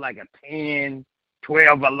 That was like a 10,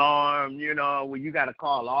 12 alarm, where you got to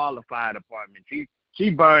call all the fire departments. She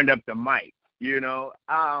burned up the mic,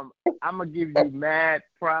 I'm going to give you mad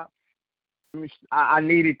props. I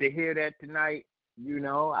needed to hear that tonight,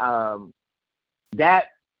 that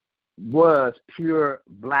was pure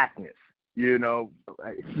blackness,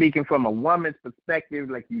 speaking from a woman's perspective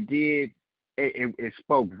like you did, it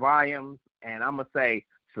spoke volumes, and I'm going to say,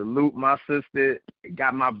 salute my sister,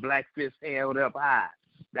 got my black fist held up high.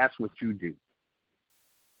 That's what you do.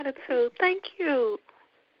 Gratitude. Thank you.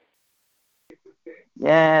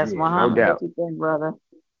 Yes, Muhammad, no doubt. what you think, brother?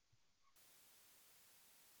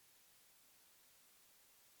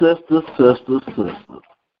 Sister.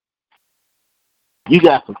 You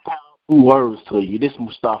got some powerful words to you. This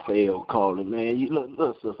Mustafa L. calling, man. You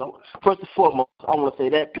look, sister. First and foremost, I want to say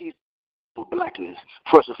that piece of blackness.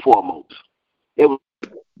 First and foremost, it was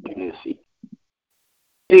blackness.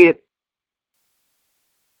 It.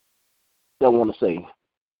 I want to say.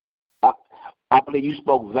 I believe you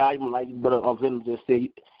spoke volume, like Brother Venom just said.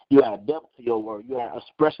 You had depth to your words. You had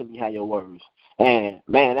expression behind your words. And,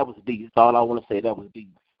 man, that was deep. That's all I want to say. That was deep.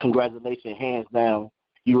 Congratulations, hands down.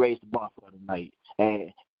 You raised the bar for tonight.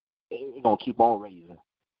 And we're going to keep on raising.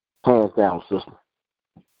 Hands down, sister.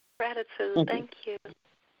 Gratitude. Thank you.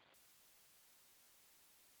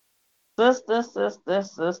 Sister.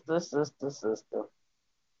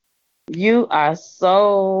 You are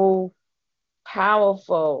so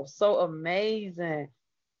powerful, so amazing.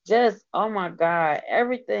 Just, oh my God,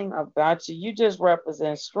 everything about you. You just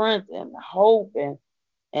represent strength and hope and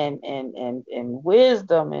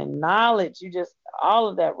wisdom and knowledge. You just, all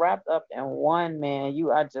of that wrapped up in one, man.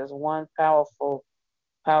 You are just one powerful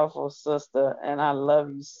sister, and I love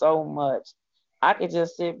you so much. I could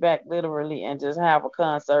just sit back literally and just have a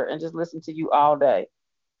concert and just listen to you all day,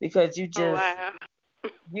 because you just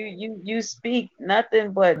you speak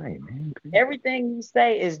nothing but everything you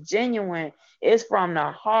say is genuine. It's from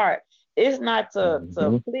the heart. It's not to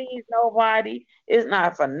please nobody. It's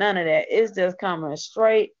not for none of that. It's just coming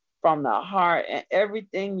straight from the heart, and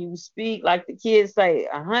everything you speak, like the kids say,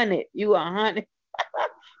 100. You 100.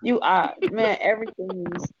 You are, man. Everything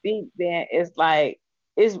you speak, man, is like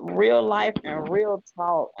it's real life and real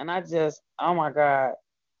talk. And I just, oh my God,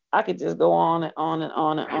 I could just go on and on and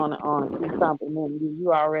on and on and on and keep complimenting you.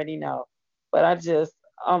 You already know, but I just,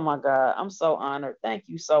 oh my God, I'm so honored. Thank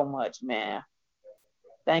you so much, man.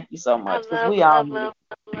 Thank you so I much, because love, we all love, need love,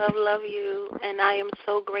 it. love, love you. And I am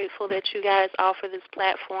so grateful that you guys offer this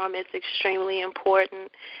platform. It's extremely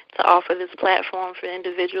important to offer this platform for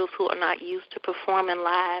individuals who are not used to performing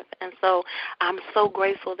live. And so I'm so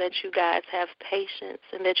grateful that you guys have patience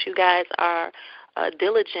and that you guys are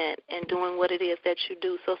diligent in doing what it is that you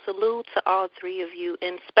do. So salute to all three of you,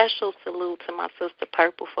 and special salute to my sister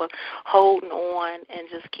Purple for holding on and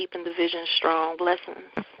just keeping the vision strong. Blessings.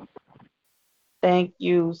 Thank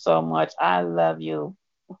you so much. I love you.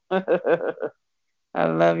 I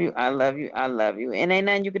love you. I love you. I love you. And ain't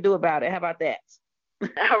nothing you can do about it. How about that?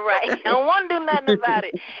 All right. I don't want to do nothing about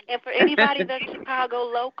it. And for anybody that's Chicago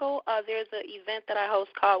local, there's an event that I host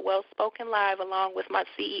called Well Spoken Live, along with my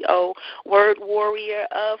CEO, Word Warrior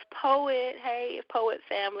of P.O.E.T. Hey, P.O.E.T.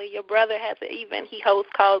 family. Your brother has an event he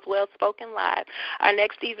hosts called Well Spoken Live. Our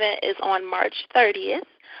next event is on March 30th.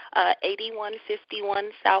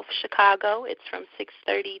 8151 South Chicago. It's from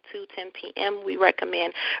 6:30 to 10 p.m. We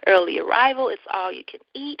recommend early arrival. It's all you can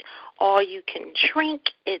eat, all you can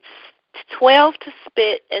drink. It's 12 to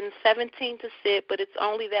spit and 17 to sit, but it's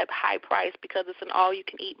only that high price because it's an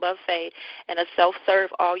all-you-can-eat buffet and a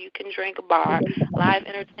self-serve all-you-can-drink bar. Live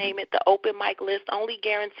entertainment. The open mic list only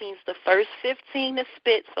guarantees the first 15 to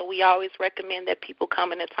spit, so we always recommend that people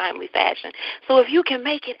come in a timely fashion. So if you can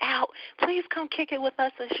make it out, please come kick it with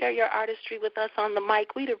us and share your artistry with us on the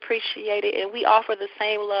mic. We'd appreciate it, and we offer the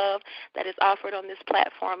same love that is offered on this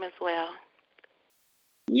platform as well.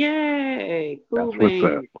 Yay. Cool That's what's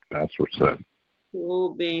up. beans. That's what's up.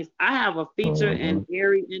 Cool beans. I have a feature in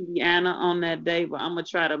Gary, Indiana on that day, but I'm going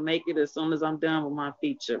to try to make it as soon as I'm done with my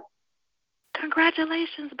feature.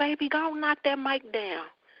 Congratulations, baby. Go knock that mic down.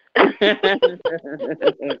 Thank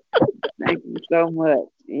you so much.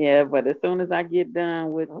 Yeah, but as soon as I get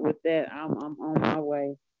done with that, I'm on my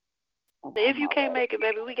way. If you can't make it,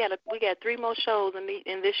 baby, we got 3 more shows in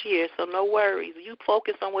this year, so no worries. You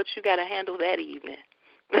focus on what you got to handle that evening.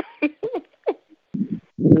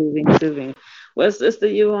 Moving. Well, sister,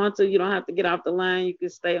 you want to? You don't have to get off the line. You can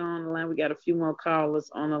stay on the line. We got a few more callers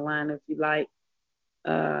on the line if you like.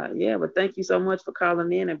 Yeah, but thank you so much for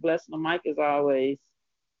calling in and blessing the mic as always.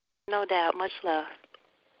 No doubt. Much love.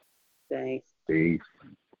 Thanks. Peace.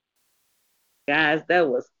 Guys, that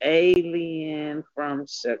was Alien from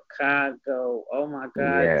Chicago. Oh my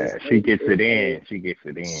God. Yeah, she gets it in. She gets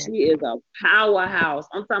it in. She is a powerhouse.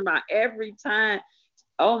 I'm talking about every time.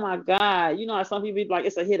 Oh my God. You know how some people be like,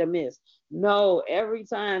 it's a hit or miss. No, every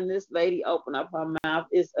time this lady open up her mouth,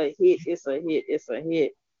 it's a hit, it's a hit, it's a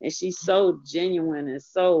hit. And she's so genuine and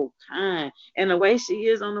so kind. And the way she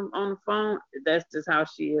is on the phone, that's just how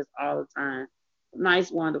she is all the time.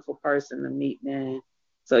 Nice, wonderful person to meet, man.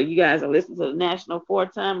 So you guys are listening to the National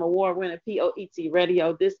 4-time award-winning P.O.E.T.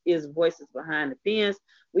 Radio. This is Voices Behind the Pens.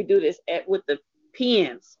 We do this with the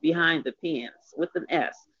pens behind the pens with an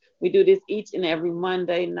S. We do this each and every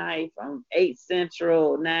Monday night from 8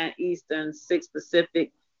 Central, 9 Eastern, 6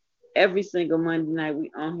 Pacific. Every single Monday night,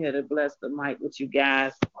 we on here to bless the mic with you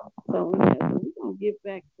guys. So we're going to get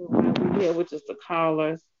back to why we're here, which is the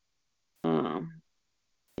callers. Yeah,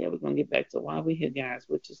 we're going to get back to why we're here, guys,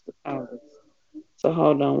 which is the callers. So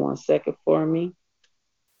hold on one second for me.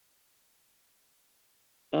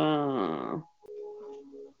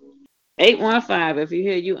 815, if you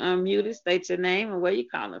hear you unmuted, state your name and where you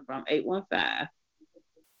calling from. 815.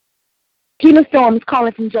 Tina Storms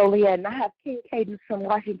calling from Joliet, and I have King Cadence from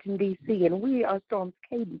Washington, D.C., and we are Storms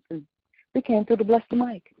Cadence, and we came through to bless the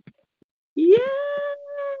mic. Yay!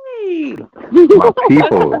 My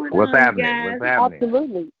people, what's happening? Guys? What's happening?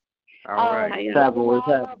 Absolutely. All right. What's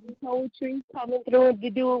happening? Poetry coming through to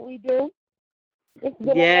do what we do. It's been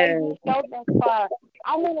a amazing show thus far.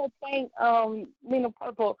 I want to thank Mina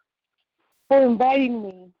Purple for inviting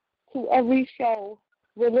me to every show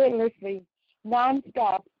relentlessly,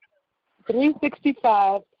 nonstop,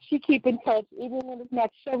 365. She keep in touch even when it's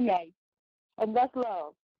not show night, and that's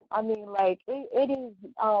love. I mean, like it is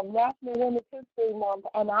National Women's History Month,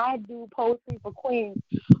 and I do poetry for Queens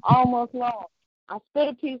all month long. I spit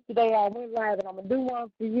a piece today. I went live, and I'm gonna do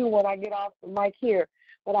one for you when I get off the mic here.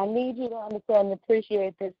 But I need you to understand and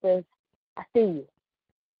appreciate this. I see you.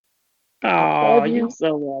 Oh, you're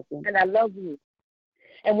so welcome. And I love you.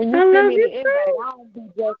 And when you send me the invite, I don't be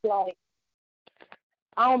just like,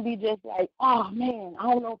 I don't be just like, oh man, I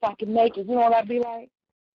don't know if I can make it. You know what I'd be like?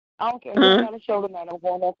 I don't care who's on the show tonight. I'm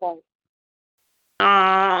going that far.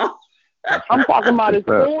 I'm talking about as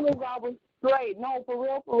soon as I was straight. No, for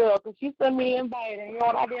real. Because she sent me an invite, and you know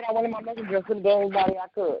what I did? I went in my messenger and to everybody I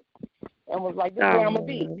could. And was like, this is where I'm going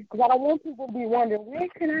to be. Because I don't want people to be wondering, where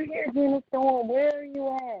can I hear Gina Storm? Where are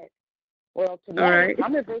you at? Well, tonight,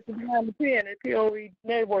 I'm in Versus Behind the Pen at P.O.E.T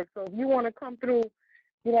Network. So if you want to come through,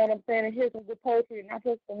 you know what I'm saying, and hear some good poetry, not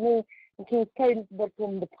just from me and King's Cadence, but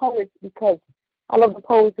from the poets, because I love the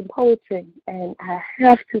poets and poetry, and I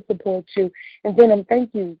have to support you. And then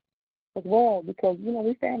thank you as well, because, you know,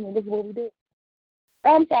 we family. This is what we do.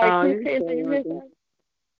 I'm sorry, King's Cadence, you missed me?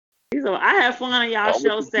 So I had fun on y'all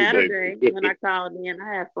show Saturday when I called in.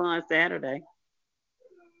 I had fun Saturday.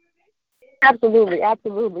 Absolutely. Oh,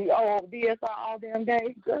 DSR all damn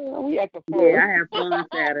day. Girl, we acting fun. Yeah, I had fun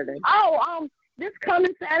Saturday. This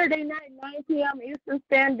coming Saturday night, 9 p.m. Eastern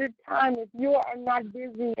Standard Time. If you are not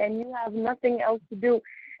busy and you have nothing else to do,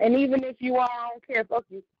 and even if you are, I don't care, fuck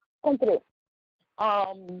you, come through.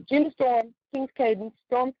 Gina Storm, King's Cadence,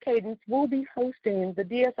 Storm's Cadence will be hosting the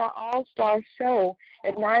DSR All-Star Show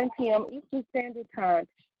at 9 p.m. Eastern Standard Time.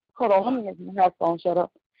 Hold on, let me get my headphones shut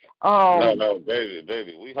up. No,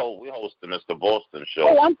 baby, we hosting this the Boston show.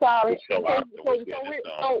 Oh, I'm sorry. So we're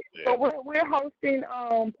hosting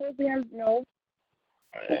no.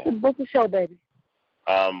 What's the show, baby?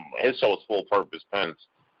 His show is Full Purpose Pens.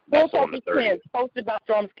 Full Purpose Pens, hosted by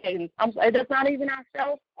Storm's Cadence. I'm sorry, that's not even our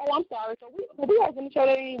show. Oh, I'm sorry. So we hosting the show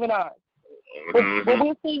that ain't even ours. But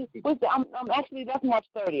we'll see. I'm actually, that's March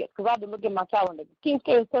 30th, because I've been looking at my calendar. King's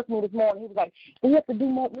Cadence texted me this morning. He was like, we have to do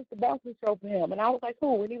more Mr. Boston show for him. And I was like,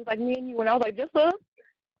 who? And he was like, me and you. And I was like, just us?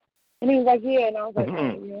 And he was like, yeah. And I was like,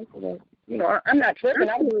 oh, yeah. So, you know, I'm not tripping.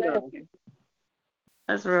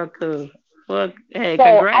 That's real cool. Well, hey, so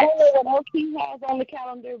congrats. I don't know what else he has on the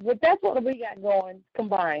calendar, but that's what we got going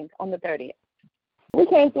combined on the 30th. We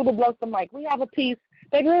came through the Bless the Mic. We have a piece.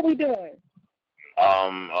 Baby, what are we doing?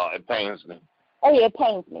 It pains me. Oh, yeah, it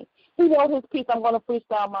pains me. He wrote his piece. I'm going to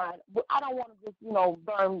freestyle mine. But I don't want to just, you know,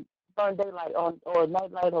 burn daylight or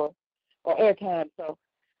nightlight or airtime. So,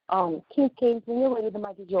 King's Cadence, when you're ready, the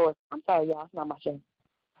mic is yours. I'm sorry, y'all. It's not my show.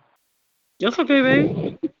 That's okay,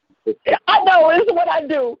 baby. I know. It's what I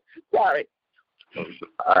do. Sorry.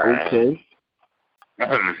 Okay. All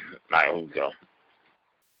right, here we go.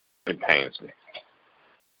 It pains me.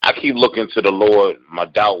 I keep looking to the Lord, my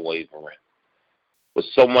doubt wavering. With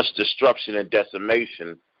so much destruction and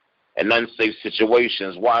decimation and unsafe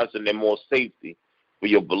situations, why isn't there more safety for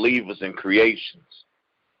your believers and creations?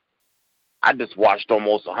 I just watched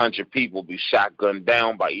almost 100 people be shotgunned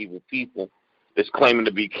down by evil people that's claiming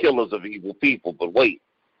to be killers of evil people. But wait,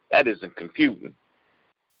 that isn't computing.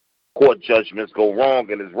 Court judgments go wrong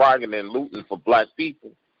and it's rioting and looting for black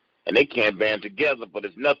people. And they can't band together, but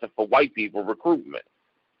it's nothing for white people recruitment.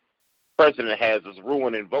 President has us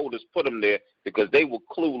ruining voters, put them there because they were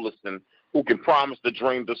clueless and who can promise to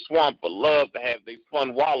drain the swamp but love to have their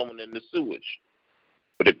fun wallowing in the sewage.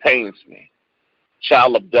 But it pains me.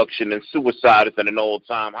 Child abduction and suicide is at an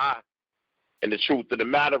all-time high. And the truth of the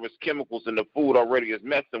matter is chemicals in the food already is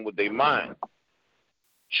messing with their mind.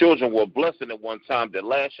 Children were a blessing at one time that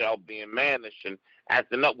lash out being managed and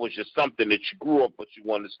acting up was just something that you grew up but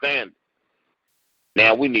you understand.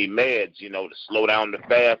 Now we need meds, you know, to slow down the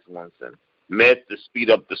fast ones and meds to speed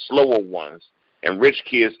up the slower ones. And rich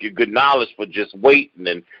kids get good knowledge for just waiting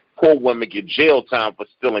and poor women get jail time for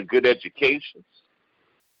stealing good educations.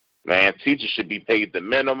 Man, teachers should be paid the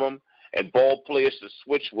minimum and ball players should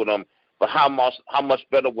switch with them. But how much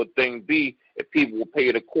better would things be if people were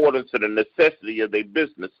paid according to the necessity of their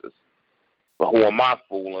businesses? But who am I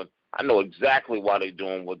fooling? I know exactly why they're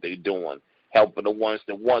doing what they're doing, helping the ones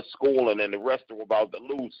that want schooling and the rest are about to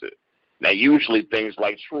lose it. Now, usually things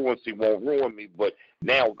like truancy won't ruin me, but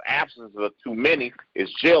now absence of too many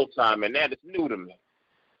is jail time, and that is new to me.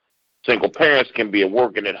 Single parents can be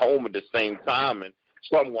working at home at the same time, and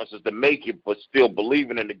some wants us to make it but still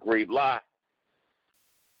believing in the great lie.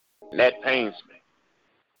 And that pains me.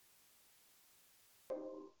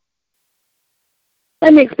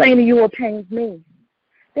 Let me explain to you what pains me.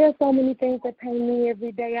 There are so many things that pain me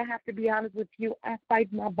every day. I have to be honest with you. I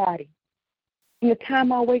fight my body. From the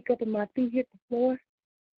time I wake up and my feet hit the floor,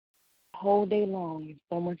 the whole day long and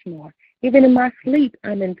so much more. Even in my sleep,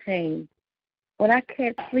 I'm in pain. When I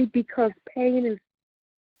can't sleep because pain is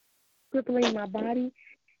crippling my body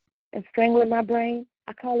and strangling my brain,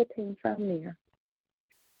 I call it insomnia.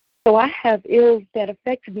 So I have ills that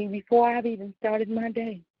affect me before I've even started my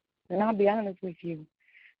day. And I'll be honest with you.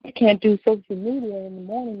 I can't do social media in the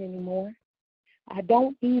morning anymore. I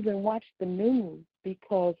don't even watch the news.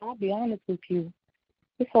 because I'll be honest with you,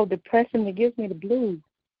 it's so depressing. It gives me the blues.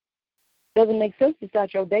 Doesn't make sense to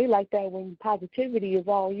start your day like that when positivity is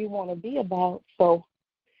all you want to be about. So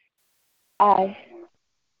I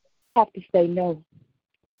have to say no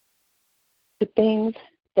to things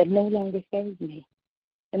that no longer serve me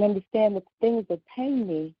and understand that the things that pain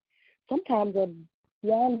me sometimes are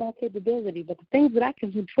beyond my capability. But the things that I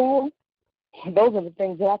can control, those are the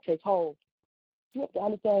things that I take hold. You have to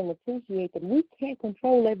understand and appreciate that we can't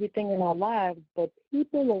control everything in our lives, but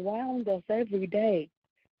people around us every day,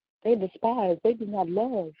 they despise, they do not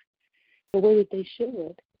love the way that they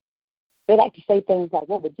should. They like to say things like,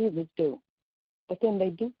 what would Jesus do? But then they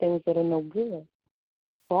do things that are no good.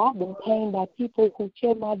 So I've been pained by people who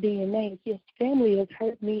share my DNA. Yes, family has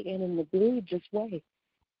hurt me in an egregious way.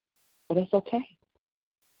 But it's okay.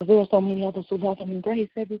 There are so many others who love and embrace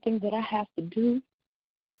everything that I have to do,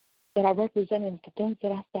 that I represent, and the things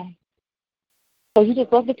that I say. So you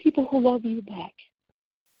just love the people who love you back.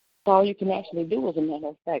 That's all you can actually do, as a matter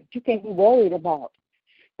of fact. You can't be worried about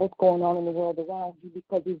what's going on in the world around you,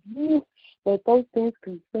 because if you let those things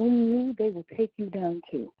consume you, they will take you down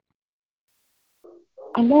too.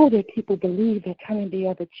 I know that people believe that turning the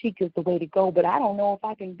other cheek is the way to go, but I don't know if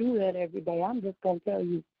I can do that every day. I'm just going to tell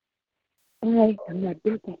you, I am not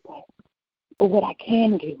built that way. But what I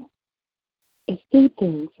can do is see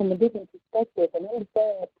things from a different perspective and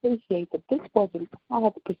understand and appreciate that this wasn't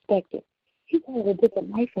God's perspective. He has a different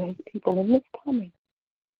life for his people, and it's coming.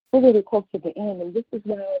 We're really close to the end, and this is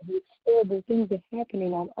why the terrible things are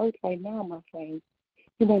happening on earth right now, my friends.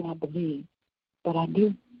 You may not believe, but I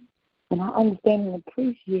do. And I understand and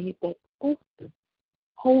appreciate that this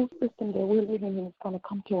whole system that we're living in is going to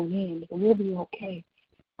come to an end, and we'll be okay.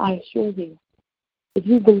 I assure you. If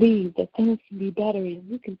you believe that things can be better and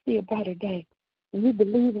you can see a brighter day, and you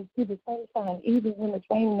believe and see the sunshine even when it's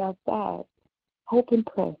raining outside, hope and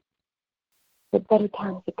pray that better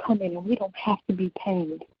times are coming and we don't have to be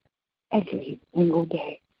pained every single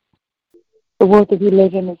day. The world that we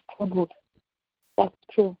live in is troubled. That's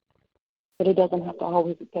true. But it doesn't have to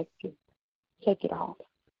always affect you. Check it off.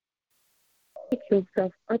 Pick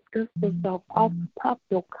yourself up, dust yourself off, pop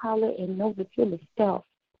your collar, and know that you're the stuff.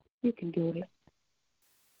 You can do it.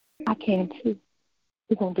 I can too.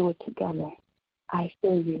 We're going to do it together. I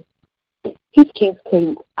assure you. He's King's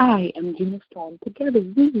Cadence. I am Gina Storm. Together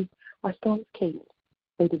we are Storm's Cadence.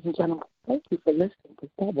 Ladies and gentlemen, thank you for listening, because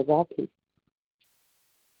that was our piece.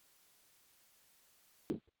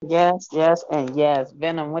 Yes, yes, and yes.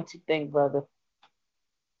 Venom, what you think, brother?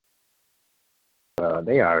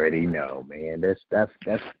 They already know, man.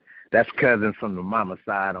 That's cousins from the mama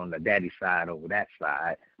side on the daddy side over that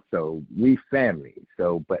side. So we family.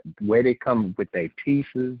 So, but where they come with their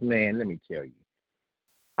pieces, man, let me tell you.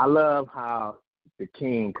 I love how the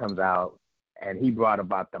king comes out and he brought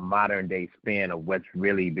about the modern day spin of what's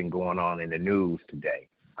really been going on in the news today.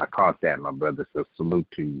 I caught that, my brother, so salute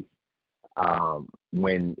to you.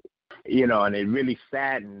 When, and it really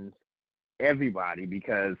saddens everybody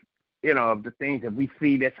because, of the things that we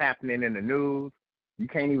see that's happening in the news, you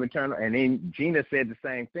can't even turn on, and then Gina said the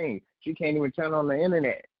same thing. She can't even turn on the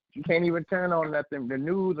internet. She can't even turn on nothing, the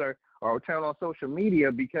news or turn on social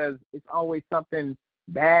media, because it's always something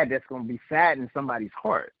bad that's going to be saddening somebody's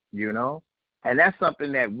heart, And that's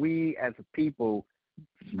something that we as a people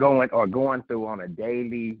going through on a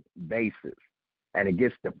daily basis. And it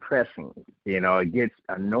gets depressing, it gets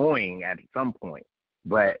annoying at some point.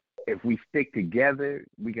 But if we stick together,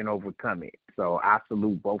 we can overcome it. So I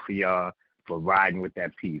salute both of y'all for riding with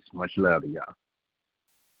that piece. Much love to y'all.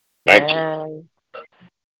 Thank you.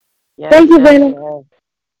 Yes, Thank you, yes, Venom. yes.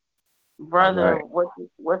 Brother, Right.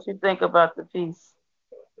 what you think about the piece?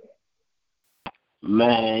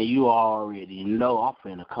 Man, you already know I'm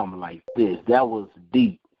finna come like this. That was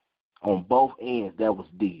deep. On both ends, that was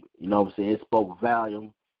deep. You know what I'm saying? It spoke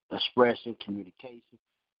volume, expression, communication,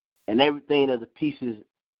 and everything of the pieces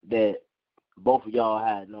that both of y'all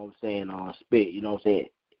had, you know what I'm saying, spit, you know what I'm saying,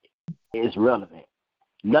 is relevant.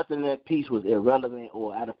 Nothing in that piece was irrelevant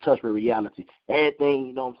or out of touch with reality. Everything,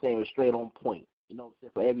 you know what I'm saying, was straight on point. You know what I'm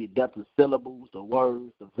saying? For every depth of syllables, the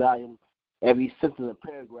words, the volume, every sentence and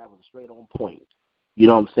paragraph was straight on point. You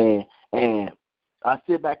know what I'm saying? And I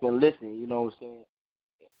sit back and listen, you know what I'm saying?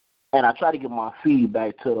 And I try to give my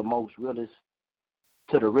feedback to the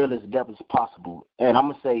realest depth as possible. And I'm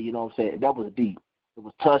going to say, you know what I'm saying, that was deep. It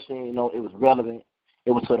was touching, it was relevant.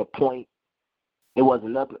 It was to the point. It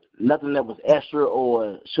wasn't nothing that was extra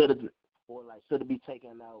or should be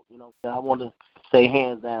taken out. I want to say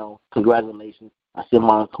hands down, congratulations. I send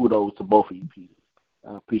my kudos to both of you people.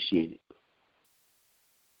 I appreciate it.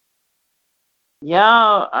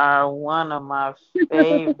 Y'all are one of my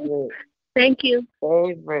favorite, Thank you.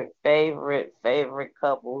 favorite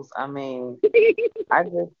couples. I mean,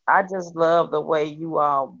 I just love the way you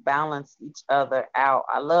all balance each other out.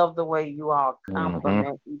 I love the way you all Mm-hmm.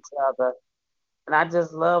 compliment each other. And I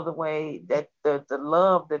just love the way that the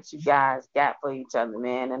love that you guys got for each other,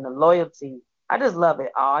 man, and the loyalty. I just love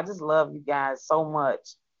it all. I just love you guys so much.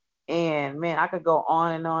 And man, I could go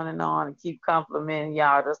on and on and on and keep complimenting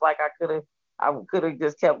y'all just like I could have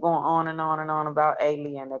just kept going on and on and on about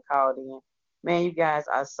Alien that called in. Man, you guys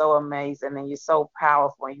are so amazing and you're so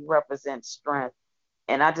powerful and you represent strength.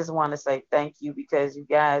 And I just want to say thank you because you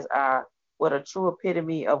guys are what a true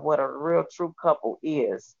epitome of what a real true couple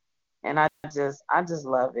is. And I just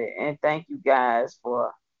love it. And thank you guys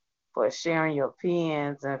for sharing your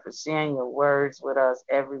opinions and for sharing your words with us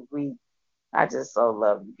every week. I just so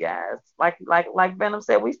love you guys. Like Venom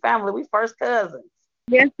said, we family, we first cousins.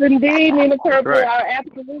 Yes, indeed, Nina That's Purple. right.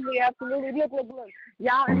 Absolutely, absolutely. Look.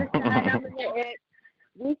 Y'all in the side, I'm in the X.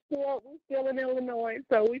 We still in Illinois,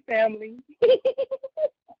 so we family.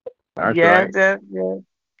 That's Yes, right. yes, yes.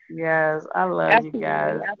 Yes, I love you Absolutely,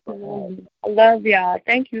 guys. absolutely. I love y'all.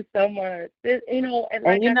 Thank you so much. And And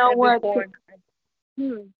like you I know said what? before,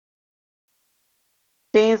 hmm,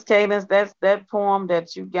 King's Cadence, that's that poem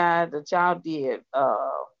that you guys that y'all did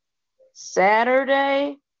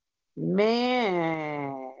Saturday.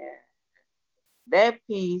 Man, that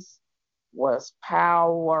piece was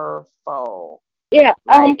powerful. yeah.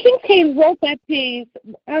 Like, King King wrote that piece.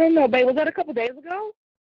 I don't know, babe. Was that a couple days ago?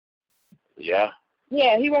 Yeah.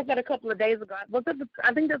 Yeah, he wrote that a couple of days ago.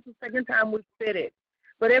 I think that's the second time we spit it.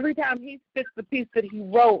 But every time he spits the piece that he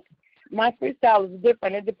wrote, my freestyle is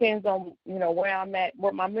different. It depends on where I'm at,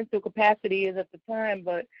 what my mental capacity is at the time.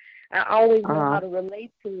 But I always know uh-huh. how to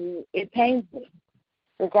relate to it. Pains me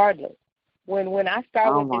regardless. When I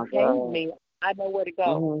start Oh with my it pains God. me, I know where to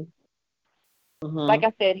go. Mhm. Like Mhm.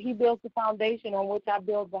 I said, he built the foundation on which I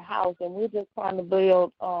build the house, and we're just trying to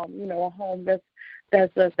build, a home that's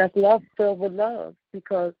love filled with love.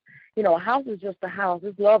 Because a house is just a house.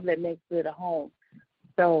 It's love that makes it a home.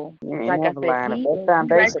 So, You ain't like I never said, lying. If that he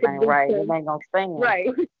writes foundation the ain't right, it blueprint, ain't gonna stand. right?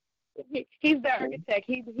 He's the architect.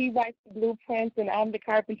 He writes the blueprints, and I'm the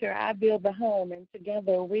carpenter. I build the home, and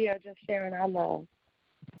together we are just sharing our love.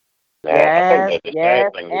 Now, I think Yes, that the yes,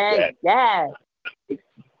 sad thing is and that yes.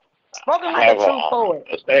 Spoken I like a have true poet.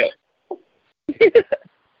 a sad.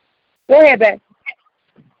 Go ahead, babe.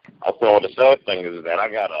 I thought the sad thing is that I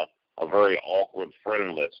got a very awkward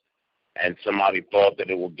friend list, and somebody thought that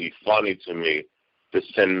it would be funny to me to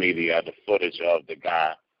send me the footage of the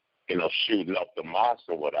guy, shooting up the mosque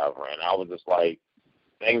or whatever, and I was just like,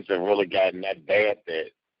 things have really gotten that bad that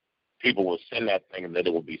people would send that thing and that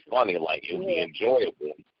it would be funny, like it would be Yeah,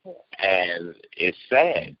 enjoyable, and it's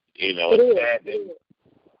sad, it it's is. sad It that is.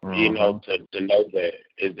 Mm-hmm. to know that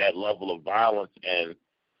is that level of violence and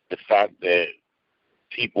the fact that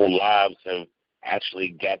people's lives have actually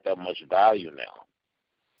got that much value now.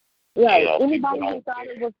 Right. People Anybody who don't thought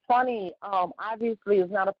it care. was funny, obviously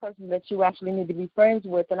is not a person that you actually need to be friends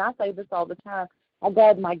with. And I say this all the time. I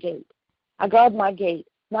guard my gate. I guard my gate,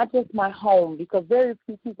 not just my home, because very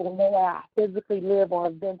few people know where I physically live or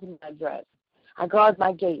have been to my address. I guard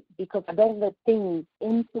my gate because I don't let things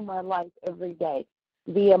into my life every day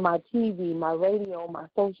via my TV, my radio, my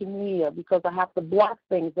social media, because I have to block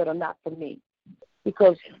things that are not for me.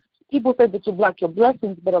 Because people say that you block your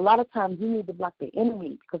blessings, but a lot of times you need to block the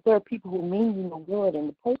enemy because there are people who mean you no good, and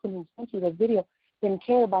the person who sent you that video didn't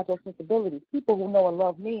care about your sensibilities. People who know and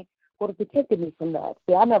love me would have protected me from that.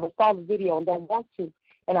 See, I never saw the video and don't want to,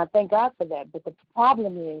 and I thank God for that. But the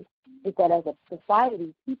problem is that as a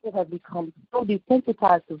society, people have become so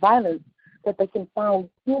desensitized to violence that they can find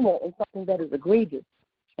humor in something that is egregious.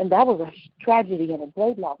 And that was a tragedy and a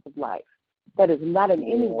great loss of life that is not in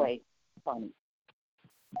any Yeah, way funny.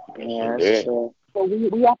 Yes, yeah, that's indeed. true. So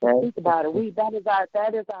we have to That's speak about it. That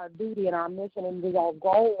is our duty and our mission and our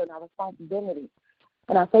goal and our responsibility.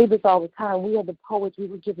 And I say this all the time. We are the poets. We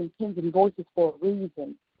were given pens and voices for a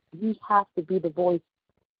reason. We have to be the voice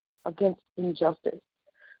against injustice,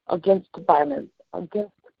 against violence,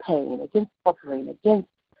 against pain, against suffering, against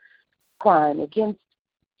crime, against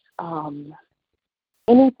um,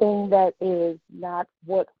 anything that is not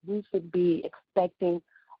what we should be expecting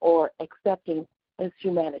or accepting as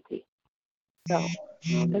humanity. So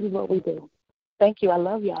this is what we do. Thank you. I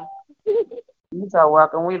love y'all. you're so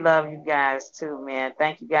welcome. We love you guys too, man.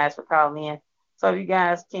 Thank you guys for calling in. So if you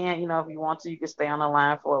guys can, if you want to, you can stay on the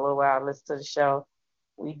line for a little while, listen to the show.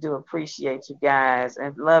 We do appreciate you guys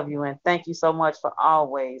and love you and thank you so much for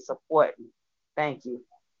always supporting. Thank you.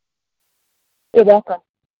 You're welcome.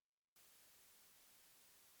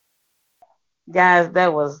 Guys,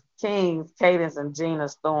 that was Kings, Cadence, and Gina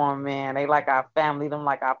Storm, man. They like our family, them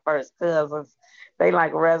like our first cousins. They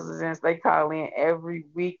like residents. They call in every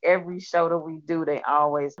week, every show that we do, they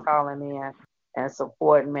always calling in and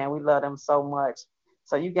supporting, man. We love them so much.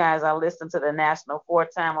 So you guys are listening to the National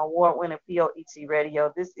Four-Time Award-winning P.O.E.T.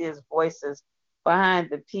 Radio. This is Voices Behind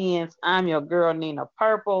the Pens. I'm your girl, Nina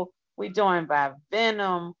Purple. We joined by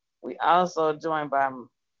Venom. We also joined by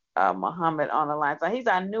Muhammad on the line. So he's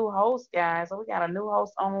our new host, guys. So we got a new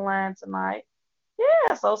host on the line tonight.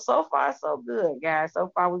 Yeah, so far so good, guys.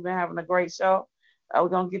 So far we've been having a great show. We're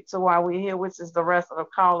gonna get to why we're here, which is the rest of the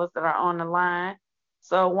callers that are on the line.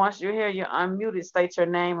 So once you're here, you're unmuted. State your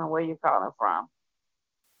name and where you're calling from.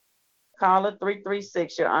 Caller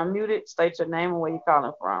 336. You're unmuted. State your name and where you're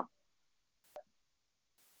calling from.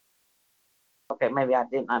 Okay, maybe I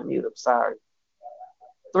didn't unmute. I'm sorry.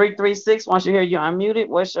 336. Once you hear you're unmuted,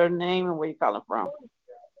 what's your name and where you calling from?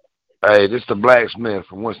 Hey, this is the blacksmith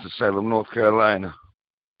from Winston-Salem, North Carolina.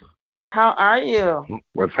 How are you?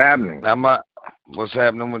 What's happening? What's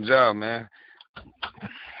happening with y'all, man?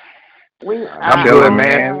 I'm good,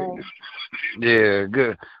 man. Yeah,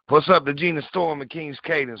 good. What's up to Gina Storm and King's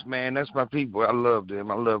Cadence, man? That's my people. I love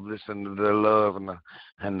them. I love listening to their love and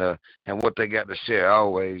what they got to share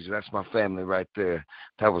always. That's my family right there.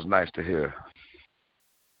 That was nice to hear.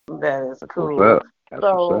 That is cool. What's up? That's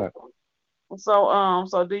what's up.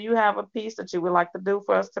 So do you have a piece that you would like to do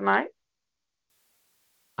for us tonight?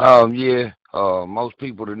 Yeah. Most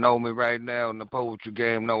people that know me right now in the poetry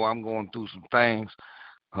game know I'm going through some things.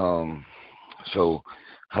 So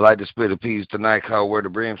I like to spit a piece tonight called Where the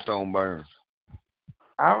Brimstone Burns.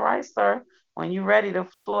 All right, sir. When you're ready, the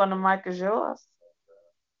floor and the mic is yours.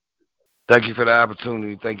 Thank you for the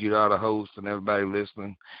opportunity. Thank you to all the hosts and everybody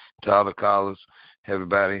listening, to all the callers,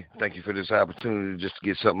 everybody. Thank you for this opportunity just to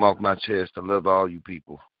get something off my chest. I love all you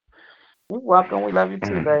people. You're welcome. We love you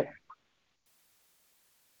too, babe.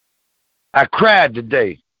 I cried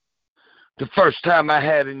today, the first time I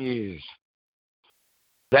had in years.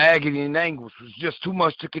 The agony and anguish was just too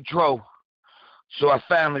much to control, so I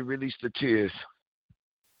finally released the tears.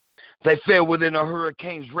 They fell within a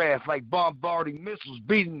hurricane's wrath like bombarding missiles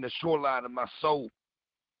beating the shoreline of my soul.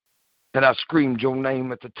 And I screamed your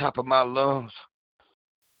name at the top of my lungs,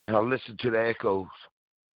 and I listened to the echoes.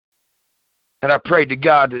 And I prayed to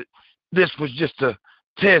God that this was just a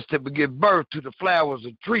test that would give birth to the flowers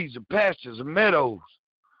and trees and pastures and meadows.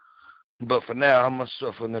 But for now, I must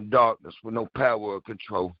suffer in the darkness with no power or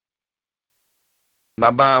control.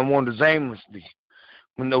 My mind wanders aimlessly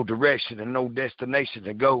with no direction and no destination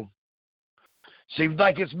to go. Seems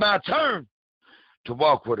like it's my turn to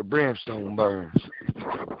walk where the brimstone burns.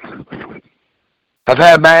 I've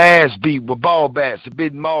had my ass beat with ball bats and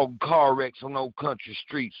been mauled in car wrecks on old country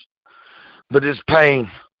streets. But this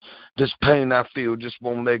pain I feel just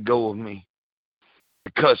won't let go of me.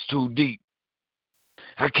 It cuts too deep.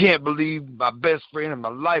 I can't believe my best friend and my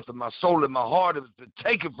life and my soul and my heart has been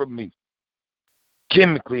taken from me.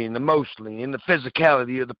 Chemically and emotionally, and the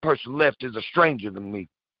physicality of the person left is a stranger to me.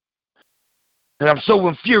 And I'm so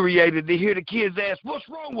infuriated to hear the kids ask, what's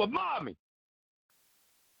wrong with mommy?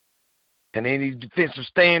 And any defensive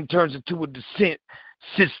stand turns into a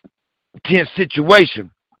tense situation.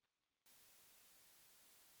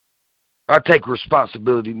 I take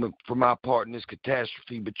responsibility for my part in this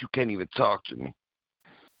catastrophe, but you can't even talk to me.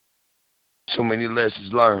 So many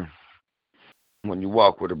lessons learned when you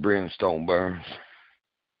walk where the brimstone burns.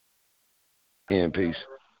 In peace.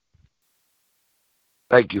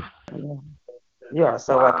 Thank you. You are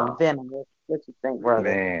so welcome, Venom. What you think, brother?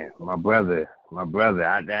 Man, my brother. I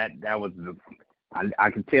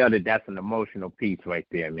can tell that that's an emotional piece right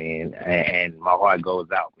there, man. And my heart goes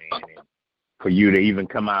out, man. And for you to even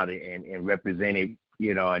come out and represent it,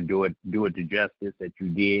 and do it the justice that you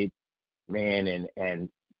did, man. And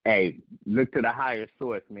hey, look to the higher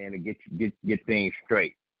source, man, to get things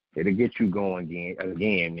straight. It'll get you going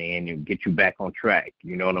again, man, and get you back on track.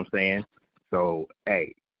 You know what I'm saying? So,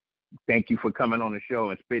 hey, thank you for coming on the show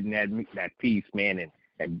and spitting that piece, man,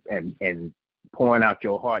 and pouring out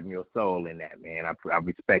your heart and your soul in that, man. I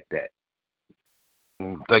respect that.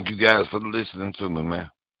 Thank you guys for listening to me,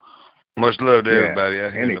 man. Much love to everybody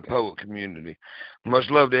out here in the poet community. Much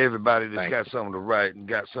love to everybody that's got something to write and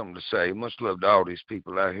got something to say. Much love to all these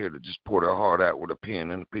people out here that just pour their heart out with a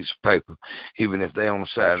pen and a piece of paper, even if they're on the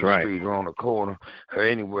side of the street or on the corner or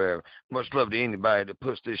anywhere. Much love to anybody that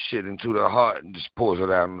puts this shit into their heart and just pours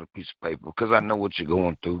it out on a piece of paper, because I know what you're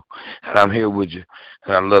going through, and I'm here with you,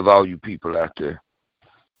 and I love all you people out there.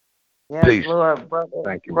 Yes, peace. Lord, brother.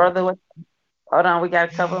 Thank you, brother. Hold on, we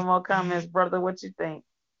got a couple more comments, brother. What you think?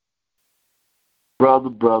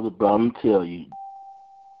 brother, I'm tell you,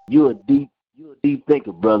 you're a deep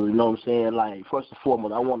thinker, brother. You know what I'm saying? Like, first and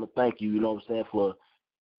foremost, I want to thank you. You know what I'm saying, for,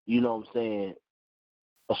 you know what I'm saying,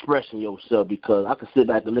 expressing yourself, because I could sit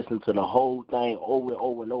back and listen to the whole thing over and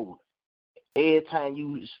over and over. Every time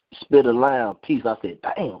you spit a line piece, I said,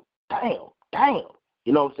 damn.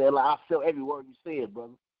 You know what I'm saying? Like, I felt every word you said,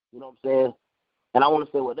 brother. You know what I'm saying? And I want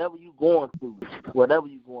to say, whatever you're going through,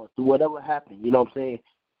 whatever happened, you know what I'm saying?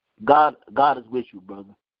 God is with you,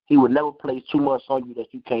 brother. He would never place too much on you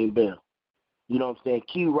that you can't bear. You know what I'm saying?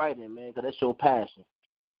 Keep writing, man, because that's your passion.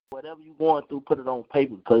 Whatever you're going through, put it on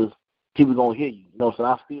paper, because people going to hear you. You know what I'm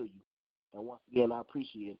saying? I feel you. And once again, I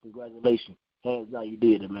appreciate it. Congratulations. Hands down, you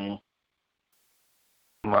did it, man.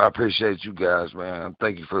 Well, I appreciate you guys, man.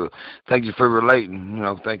 Thank you for relating. You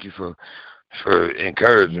know, thank you for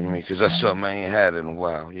encouraging me, because that's something I ain't had in a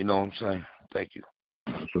while. You know what I'm saying? Thank you.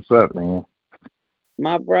 What's up, man?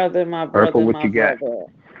 My brother. What you got?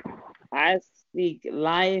 I speak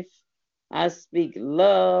life. I speak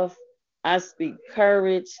love. I speak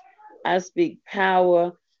courage. I speak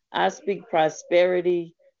power. I speak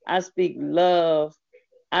prosperity. I speak love.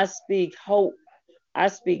 I speak hope. I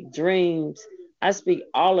speak dreams. I speak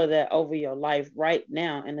all of that over your life right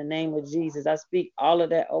now in the name of Jesus. I speak all of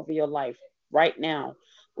that over your life right now.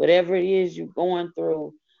 Whatever it is you're going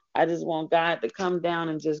through, I just want God to come down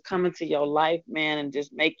and just come into your life, man, and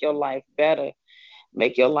just make your life better.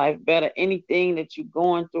 Make your life better. Anything that you're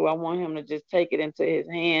going through, I want him to just take it into his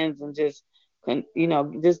hands and just,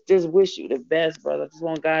 just wish you the best, brother. I just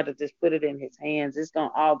want God to just put it in his hands. It's going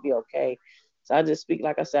to all be okay. So I just speak,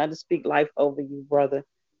 like I said, I just speak life over you, brother.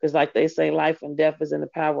 Because like they say, life and death is in the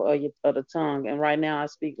power of the tongue. And right now I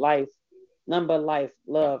speak life, number life,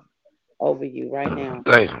 love over you right now.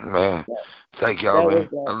 Thanks, man. Thank y'all, man.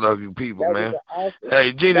 I love you people, man.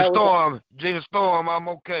 Hey, Gina Storm, I'm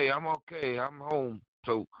okay. I'm home.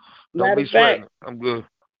 So don't be sweating. I'm good.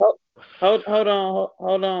 Hold on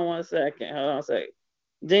 1 second. Hold on a second.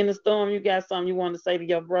 Gina Storm, you got something you want to say to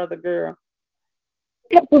your brother, girl?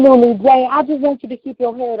 Absolutely, Jay. I just want you to keep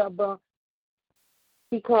your head up, bro.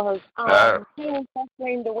 Because feeling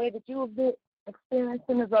suffering the way that you have been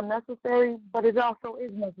experiencing is unnecessary, but it also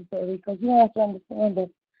is necessary, because you have to understand that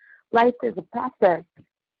life is a process,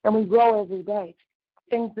 and we grow every day.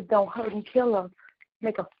 Things that don't hurt and kill us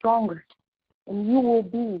make us stronger, and you will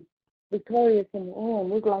be victorious in the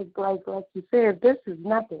end. It's like you said, this is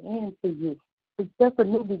not the end for you. It's just a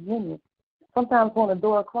new beginning. Sometimes when a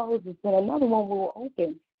door closes, then another one will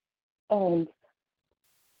open, and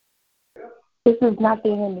this is not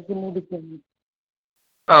the end of the new beginning.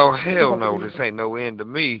 Oh, hell no, this ain't no end to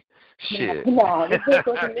me. Shit. No, this is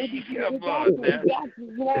a new beginning. You know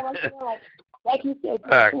what I'm saying? Like you said,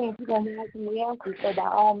 you're going to have some reality, so by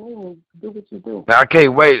all means, do what you do. I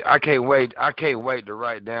can't wait to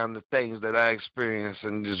write down the things that I experienced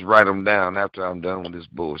and just write them down after I'm done with this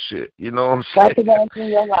bullshit. You know what I'm saying? Write the wrong thing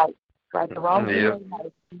in your life. Write the wrong thing in your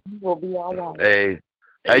life. You will be all right.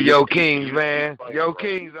 Hey, yo, Kings, man. Yo,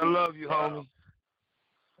 Kings, I love you, homie.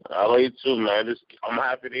 I love you too, man. I'm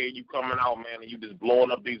happy to hear you coming out, man, and you just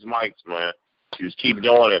blowing up these mics, man. You just keep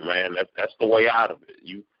doing it, man. That's the way out of it.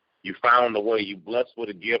 You found the way. You blessed with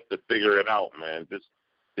a gift to figure it out, man. Just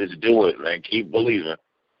do it, man. Keep believing.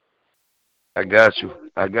 I got you.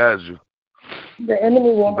 The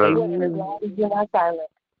enemy won't do it as long as you're not silent.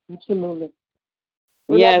 Absolutely.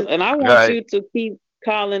 Yes, and I want you to keep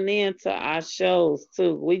calling in to our shows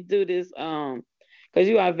too. We do this because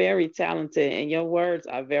you are very talented and your words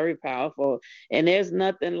are very powerful. And there's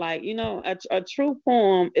nothing like, a true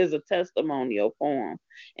poem is a testimonial poem.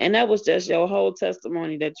 And that was just your whole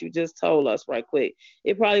testimony that you just told us right quick.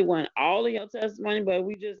 It probably wasn't all of your testimony, but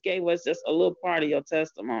we just gave us just a little part of your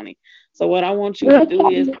testimony. So what I want you to do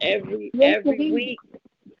is every week,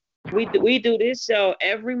 we do this show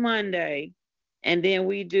every Monday, and then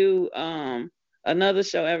we do another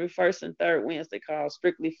show every first and third Wednesday called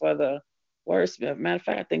Strictly for the Wordsmith. Matter of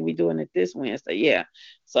fact, I think we're doing it this Wednesday. Yeah.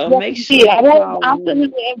 So make sure. I'll send him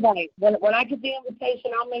the invite. When I get the invitation,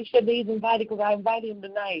 I'll make sure that he's invited, because I invited him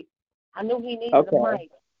tonight. I knew he needed a mic.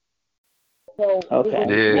 So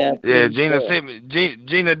yeah.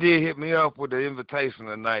 Gina did hit me up with the invitation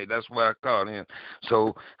tonight. That's why I called in.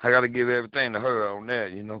 So I got to give everything to her on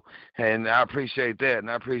that, And I appreciate that,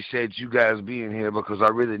 and I appreciate you guys being here, because I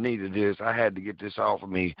really needed this. I had to get this off of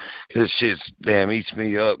me. This shit eats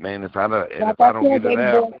me up, man. If I don't get it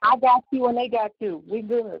out, I got you and they got you. We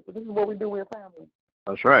good. This is what we do with family.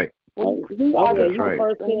 That's right. That's right.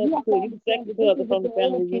 First you second brother from the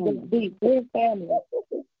family unit. We're family.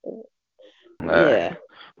 Yeah.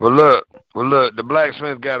 Well, look, Well, look, the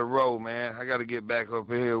blacksmith got to roll, man. I got to get back up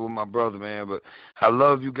here with my brother, man. But I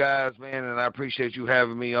love you guys, man, and I appreciate you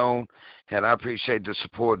having me on, and I appreciate the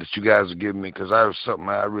support that you guys are giving me because that was something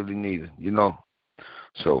I really needed, you know.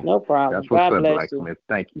 So no problem. That's what's God up, bless Blacksmith.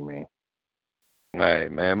 Thank you, man. all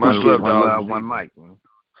right, man. Much love to one all love, you one people. mic, man.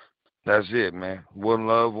 That's it, man. One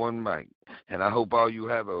love, one mic. And I hope all you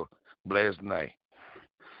have a blessed night.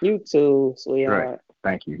 you too, Great. sweetheart.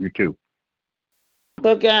 Thank you. You too.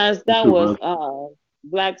 So guys, that too, was brother.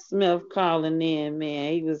 Blacksmith calling in,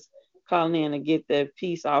 man. He was calling in to get that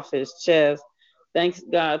piece off his chest. Thanks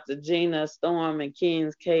God to Gina Storm and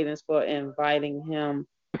King's Cadence for inviting him.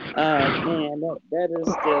 Man, that is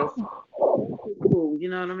just cool. You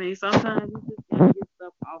know what I mean? Sometimes you just gotta get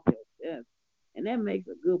stuff off your chest. And that makes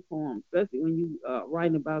a good poem, especially when you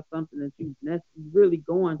writing about something that that's really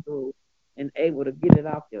going through and able to get it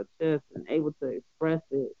off your chest and able to express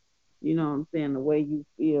it, you know what I'm saying, the way you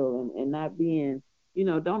feel and not being,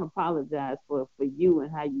 don't apologize for you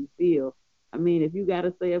and how you feel. I mean, if you got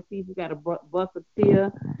to say a piece, you got to bust a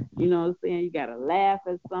tear, you know what I'm saying, you got to laugh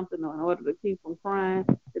at something in order to keep from crying,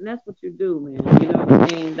 then that's what you do, man. You know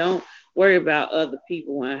what I mean? Don't worry about other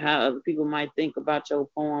people and how other people might think about your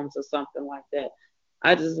poems or something like that.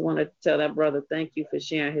 I just want to tell that brother thank you for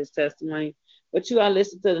sharing his testimony. But you are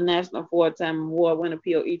listening to the National Four-Time Award winner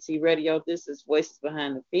P.O.E.T. Radio. This is Voices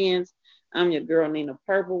Behind the Pens. I'm your girl, Nina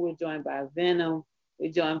Purple. We're joined by Venom.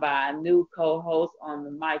 We're joined by our new co-host on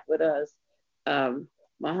the mic with us,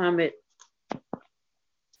 Muhammad.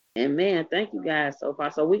 And man, thank you guys so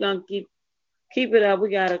far. So we're going to keep it up. We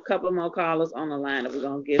got a couple more callers on the line that we're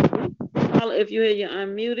going to get. Caller, if you hear you're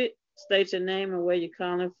unmuted, state your name and where you're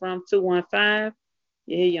calling from. 215.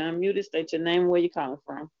 You hear you're unmuted, state your name and where you're calling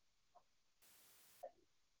from.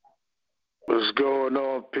 What's going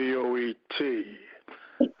on, P.O.E.T.?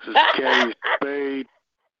 This is Kenny Spade,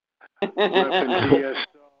 repping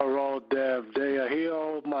DSR all damn day. I hear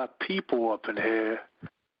all my people up in here.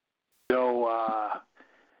 So,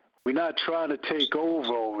 we're not trying to take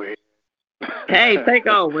over here. Hey, take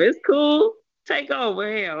over. It's cool. Take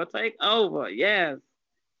over here. Take over. Yes.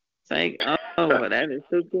 Take over. That is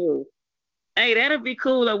too cool. Hey, that'll be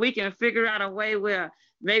cool that we can figure out a way where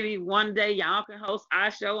maybe one day y'all can host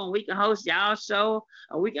our show and we can host y'all's show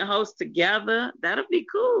or we can host together. That'll be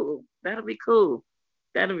cool. That'll be cool.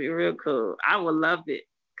 That'll be real cool. I would love it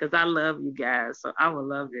because I love you guys. So I would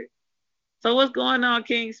love it. So what's going on,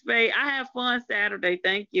 King Spade? I have fun Saturday.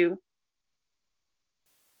 Thank you.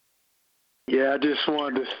 Yeah, I just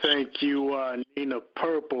wanted to thank you, Nina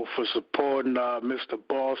Purple, for supporting Mr.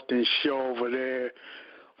 Boston's show over there.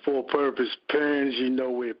 Full Purpose Pens,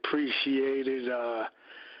 we appreciate it.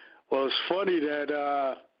 Well, it's funny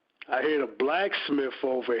that I hear the blacksmith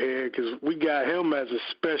over here because we got him as a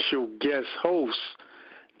special guest host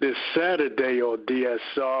this Saturday on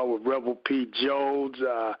DSR with Rebel P. Jones,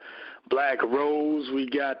 Black Rose. We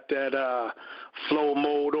got that Flow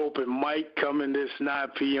Mode open mic coming this 9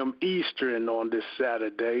 p.m. Eastern on this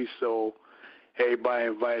Saturday. So everybody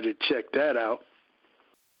invited to check that out.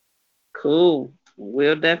 Cool.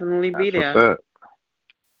 We'll definitely be That's there. what's up.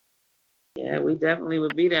 Yeah, we definitely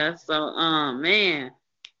would be there. So, man.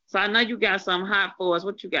 So I know you got something hot for us.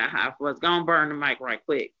 What you got hot for us? Go and burn the mic right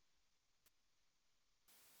quick.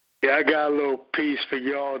 Yeah, I got a little piece for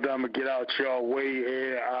y'all that I'm going to get out y'all way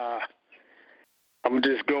here. I'm going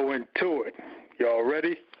to just go into it. Y'all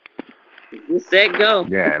ready? You set, go.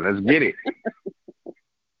 Yeah, let's get it.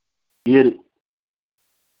 Get it.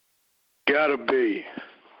 Gotta be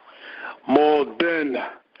more than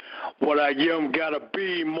what I am, gotta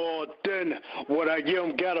be more than what I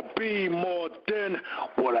am, gotta be more than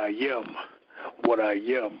what I am, what I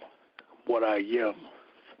am, what I am.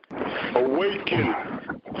 Awaken,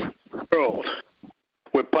 world,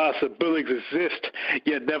 where possibilities exist,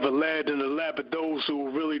 yet never land in the lap of those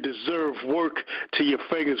who really deserve work till your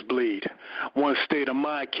fingers bleed. One state of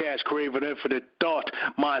mind, cash craving infinite thought.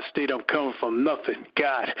 Mind state, I'm coming from nothing.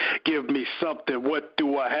 God, give me something. What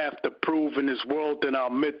do I have to prove in this world that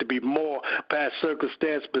I'm meant to be more? Past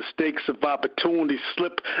circumstance, mistakes of opportunity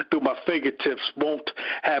slip through my fingertips. Won't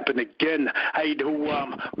happen again. I ain't who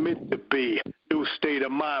I'm meant to be. New state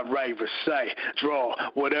of mind, right, recite, draw,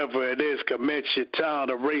 whatever it is, commence your time,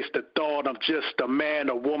 erase the thought. I'm just a man,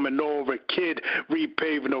 a woman, or a kid,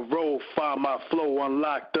 repaving the road, find my flow,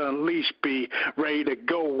 unlocked, unleashed, be ready to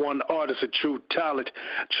go. One artist, a true talent,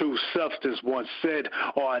 true substance, one said,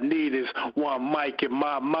 all I need is one mic in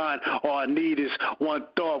my mind, all I need is one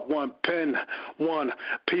thought, one pen, one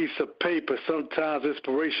piece of paper. Sometimes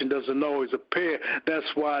inspiration doesn't always appear, that's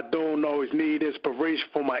why I don't always need inspiration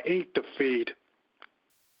for my ink to feed.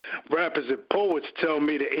 Rappers and poets tell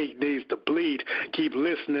me the ink needs to bleed. Keep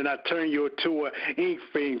listening, I turn you into an ink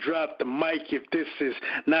fiend. Drop the mic if this is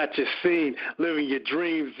not your scene. Living your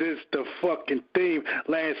dreams is the fucking theme.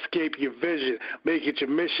 Landscape your vision, make it your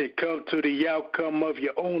mission. Come to the outcome of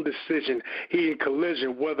your own decision. He in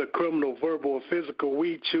collision, whether criminal, verbal, or physical.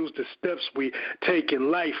 We choose the steps we take in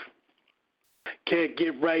life. Can't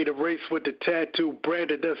get right, a race with the tattoo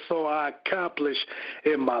branded, that's all I accomplish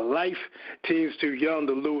in my life. Teens too young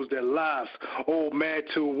to lose their lives. Old man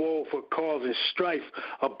too old for causing strife.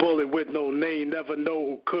 A bullet with no name, never know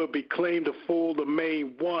who could be claimed. A fool, the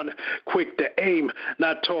main one, quick to aim.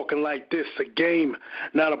 Not talking like this a game,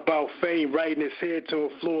 not about fame. Writing his head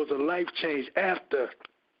to influence a life change after.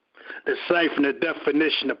 Deciphering the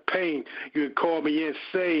definition of pain. You can call me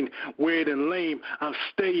insane, weird and lame. I'm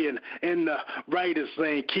staying in the writer's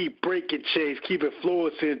lane. Keep breaking chains, keep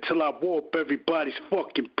influencing until I warp everybody's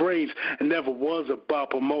fucking brains. It never was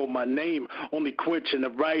about promoting my name, only quenching the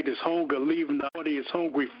writer's hunger, leaving the audience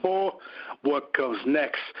hungry for what comes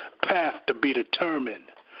next. Path to be determined.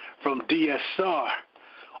 From DSR,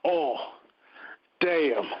 all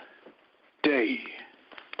damn day.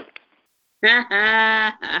 Oh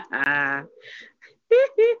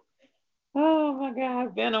my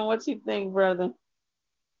God, Venom, what you think, brother?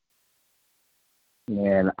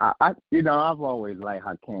 Man, I've always liked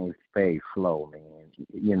how King Spade flow, man.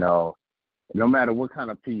 No matter what kind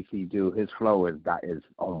of piece he do, his flow is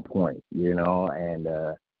on point, and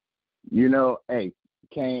hey,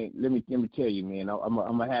 Kane, let me tell you, man, I'm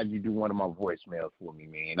gonna have you do one of my voicemails for me,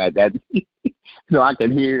 man. That so I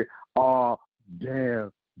can hear all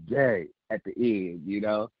damn day at the end,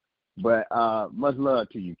 But much love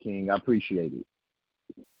to you, King. I appreciate it.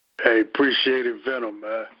 Hey, appreciate it, Venom,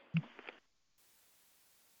 man.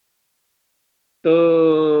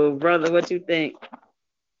 So, brother, what you think?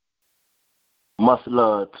 Much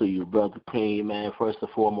love to you, Brother King, man. First and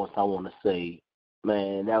foremost, I want to say,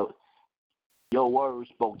 man, your words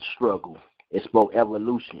spoke struggle. It spoke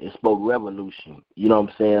evolution. It spoke revolution. You know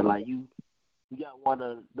what I'm saying? Like, you got one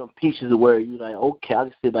of them pieces where you like, okay, I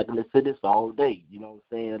can sit back and listen to this all day. You know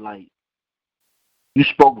what I'm saying? Like, you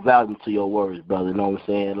spoke volume to your words, brother. You know what I'm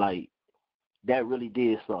saying? Like, that really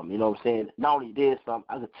did something. You know what I'm saying? Not only did something,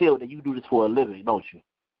 I could tell that you do this for a living, don't you?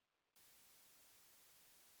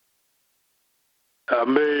 I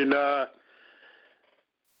mean,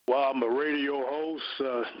 I'm a radio host,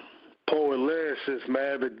 poet lyricist,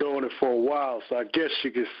 man. I've been doing it for a while, so I guess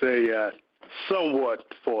you could say somewhat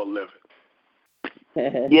for a living.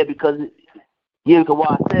 Yeah, because why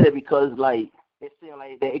I said it, because, like, it seems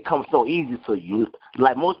like that it comes so easy to you.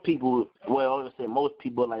 Like, most people, well, I would say most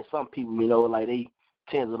people, like, some people, like, they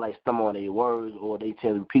tend to, like, stumble on their words, or they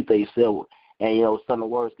tend to repeat themselves, and, some of the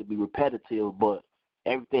words could be repetitive, but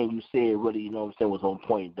everything you said really, you know what I'm saying, was on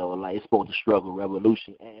point, though. Like, it's supposed to struggle,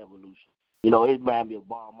 revolution, and evolution. It reminded me of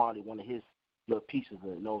Bob Marley, one of his little pieces,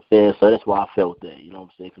 you know what I'm saying? So that's why I felt that, you know what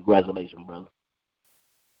I'm saying? Congratulations, brother.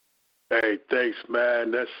 Hey, thanks, man.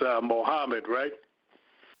 That's Mohammed, right?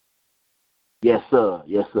 Yes, sir.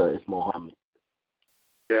 Yes, sir. It's Mohammed.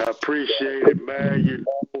 Yeah, I appreciate it, man. I'm going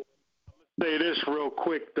to say this real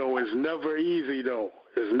quick, though. It's never easy, though.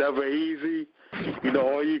 It's never easy.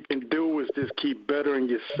 All you can do is just keep bettering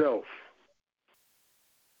yourself.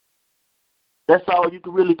 That's all you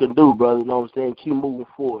really can do, brother. You know what I'm saying? Keep moving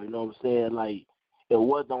forward. You know what I'm saying? Like,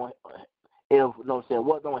 what don't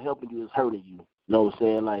helping you is hurting you. You know what I'm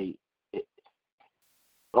saying? Like,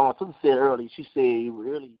 sister said earlier, she said,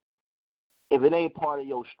 really, if it ain't part of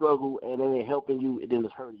your struggle and it ain't helping you, then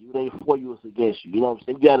it's hurting you. It ain't for you, it's against you. You know what I'm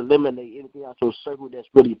saying? You got to eliminate anything out your circle that's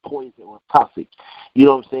really poison or toxic. You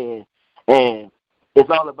know what I'm saying? And it's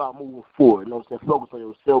all about moving forward. You know what I'm saying? Focus on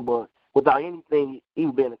yourself, but without anything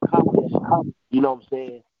even being accomplished, you know what I'm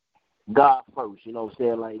saying? God first. You know what I'm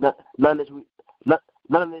saying? Like, none of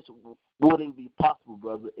this wouldn't be possible,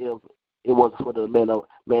 brother, if it wasn't for the man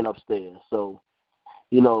upstairs. So,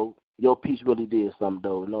 your piece really did something,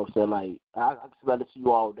 though. You know what I'm saying? Like, I can listen to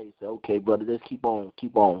you all day and say, okay, brother, just keep on. Just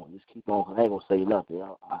keep on. I ain't going to say nothing.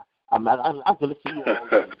 I can listen to you all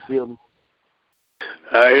day. You feel me?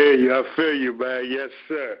 I hear you. I feel you, man. Yes,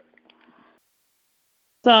 sir.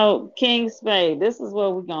 So, King Spade, this is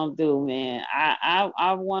what we're going to do, man. I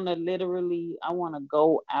want to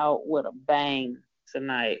go out with a bang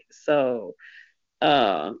tonight. So,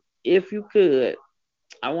 if you could,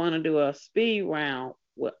 I want to do a speed round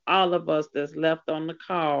with all of us that's left on the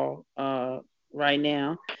call right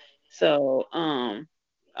now. So I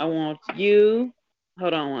want you.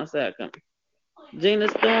 Hold on one second. Gina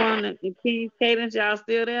Storm and King Cadence, y'all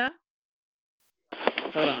still there?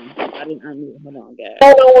 Hold on. I didn't unmute. Hold on, guys.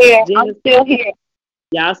 Hold on, I'm still here.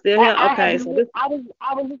 Y'all still here? Okay, so this. I was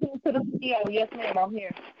listening to the CEO. Yes, ma'am, I'm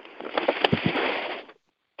here.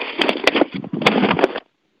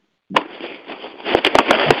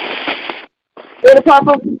 What the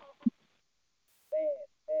purple?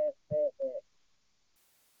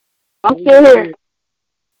 I'm still here.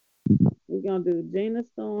 We're gonna do Gina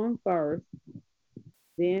Storm first,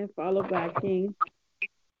 then followed by King,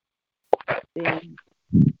 then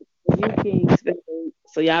you Kings,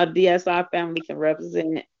 so y'all DSI family can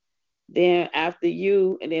represent. Then after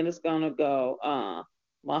you, and then it's gonna go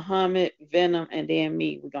Muhammad, Venom, and then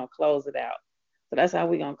me. We're gonna close it out. So that's how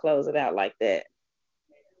we're gonna close it out like that.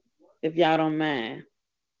 If y'all don't mind.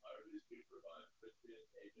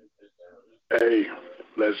 Hey,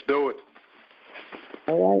 let's do it.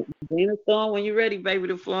 All right. Gina Storm, when you're ready, baby,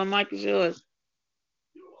 the floor and mic is yours.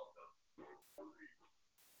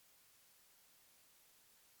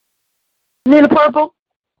 Nina Purple?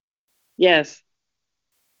 Yes.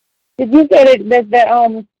 Did you say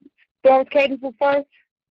that Storm's Cadence was first?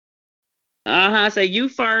 So you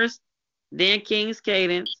first, then King's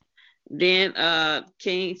Cadence, then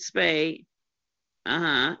King Spade.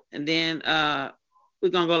 And then we're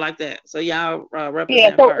gonna go like that. So y'all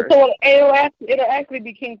represent first. So it'll actually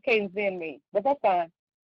be King's Cadence then me, but that's fine.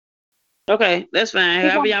 Okay, that's fine.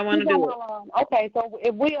 However y'all want to do it. Okay, so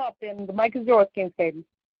if we up, then the mic is yours, King's Cadence.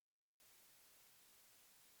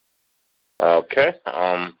 Okay.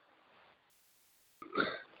 All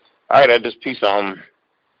right. At this piece, I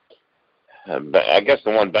guess the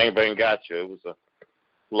one Bang Bang Got You. It was a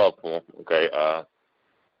love poem. Okay.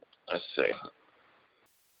 Let's see.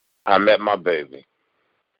 I met my baby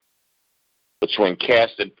between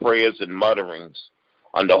casted prayers and mutterings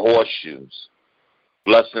under horseshoes.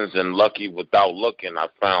 Blessings and lucky without looking, I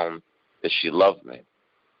found that she loved me.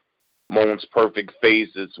 Moon's perfect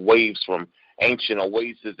phases, waves from ancient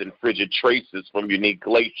oases and frigid traces from unique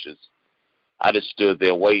glaciers. I just stood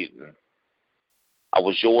there waiting. I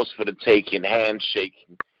was yours for the taking, hands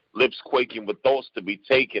shaking, lips quaking with thoughts to be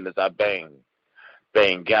taken as I banged.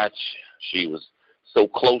 Bang, gotcha. She was so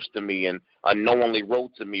close to me and unknowingly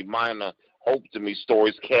wrote to me minor hope to me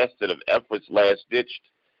stories casted of efforts last ditched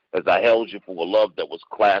as I held you for a love that was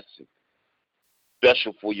classic.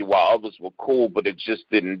 Special for you while others were cool, but it just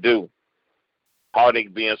didn't do.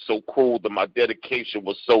 Heartache being so cruel that my dedication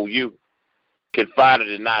was so you.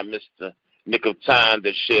 Confided and I missed the nick of time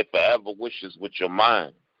that shared forever wishes with your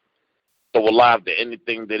mind. So alive that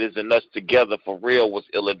anything that isn't us together for real was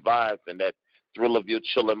ill-advised, and that thrill of your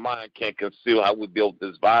chilling mind can't conceal how we built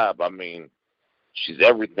this vibe. I mean, she's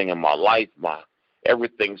everything in my life. My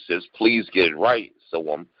everything says, please get it right.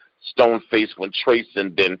 So I'm stone-faced when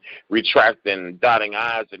tracing, then retracting, dotting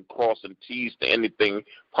I's and crossing T's to anything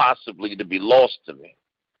possibly to be lost to me.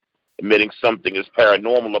 Admitting something is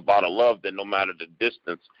paranormal about a love that no matter the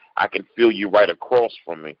distance, I can feel you right across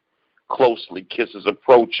from me. Closely, kisses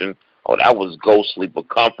approaching. Oh, that was ghostly, but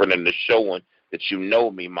comforting the showing that you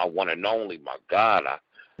know me, my one and only. My God, I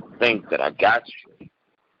think that I got you,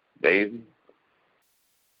 baby.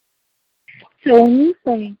 So when you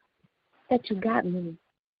say that you got me,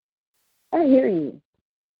 I hear you.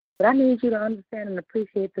 But I need you to understand and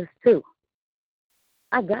appreciate this too.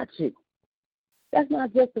 I got you. That's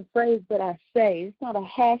not just a phrase that I say. It's not a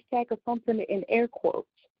hashtag or something in air quotes.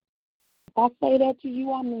 If I say that to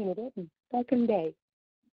you, I mean it every fucking day.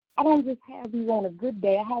 I don't just have you on a good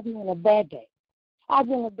day. I have you on a bad day. I have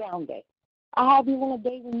you on a down day. I have you on a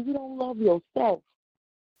day when you don't love yourself.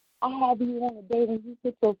 I have you on a day when you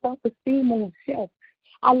put your self-esteem on the shelf.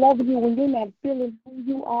 I love you when you're not feeling who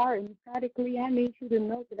you are emphatically. I need you to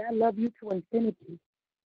know that I love you to infinity.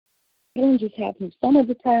 I don't just have you some of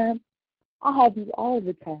the time. I have you all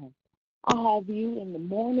the time. I have you in the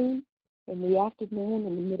morning, in the afternoon,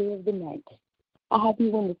 in the middle of the night. I have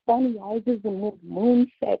you when the sun rises and when the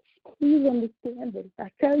moon sets. Please understand this.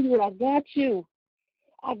 I tell you that I got you.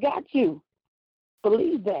 I got you.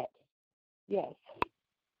 Believe that. Yes.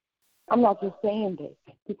 I'm not just saying this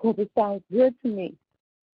because it sounds good to me.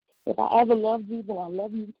 If I ever loved you, then I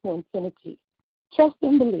love you to infinity. Trust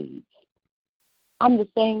and believe. I'm the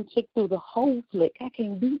same chick through the whole flick. I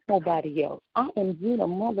can't beat nobody else. I am Gina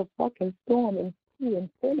motherfucking Storm into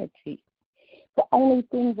infinity. The only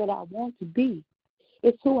thing that I want to be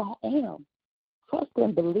is who I am. Trust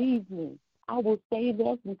and believe me. I will say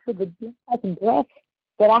this until the last breath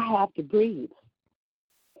that I have to breathe.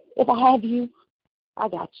 If I have you, I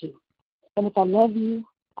got you. And if I love you,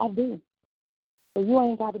 I do. So you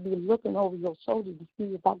ain't got to be looking over your shoulder to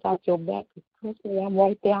see if I got your back. Because I'm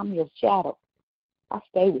right there. I'm your shadow. I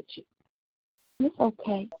stay with you. It's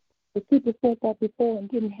okay. If people said that before and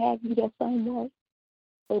didn't have you that same way,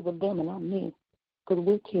 they were them and I'm me. because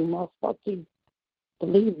we're Team Us. Fuck you.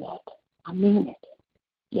 Believe that. I mean it.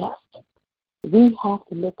 Yes. We have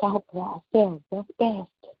to look out for ourselves. That's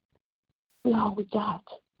best. We all we got.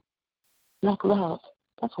 Black love.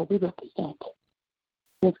 That's what we represent.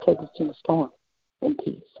 Let's take us to the storm in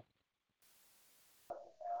peace.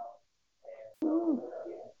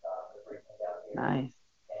 Nice.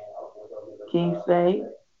 King Say.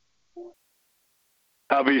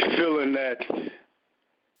 I be feeling that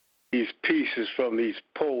these pieces from these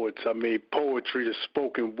poets, poetry, the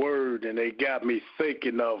spoken word, and they got me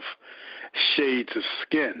thinking of shades of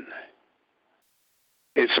skin.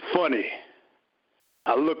 It's funny.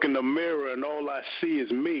 I look in the mirror and all I see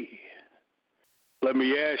is me. Let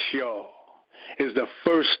me ask y'all, is the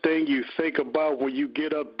first thing you think about when you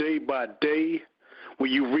get up day by day,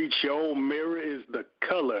 when you reach your own mirror, is the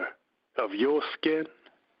color of your skin?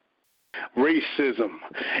 Racism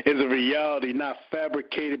is a reality not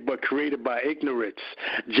fabricated but created by ignorance,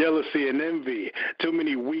 jealousy, and envy. Too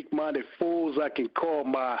many weak-minded fools I can call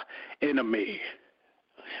my enemy.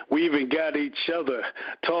 We even got each other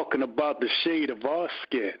talking about the shade of our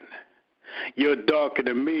skin. You're darker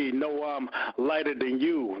than me. No, I'm lighter than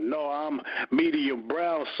you. No, I'm medium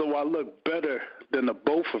brown, so I look better than the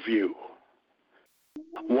both of you.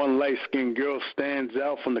 One light-skinned girl stands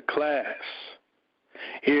out from the class.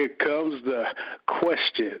 Here comes the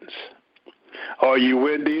questions. Are you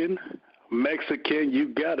Indian? Mexican? You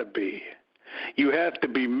gotta be. You have to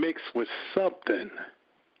be mixed with something.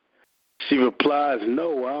 She replies,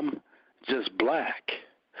 no, I'm just black.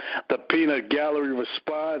 The peanut gallery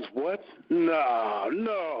responds, what?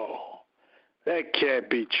 No, that can't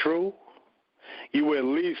be true. You at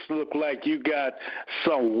least look like you got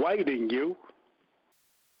some white in you.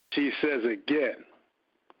 She says again,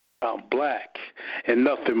 I'm black and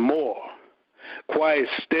nothing more. Quiet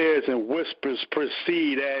stares and whispers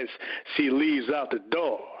proceed as she leaves out the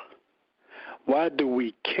door. Why do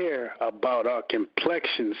we care about our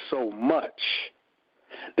complexion so much?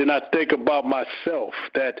 Then I think about myself.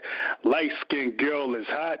 That light-skinned girl is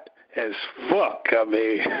hot as fuck.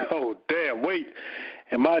 Oh damn, wait.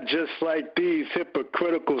 Am I just like these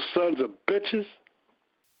hypocritical sons of bitches?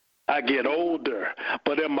 I get older,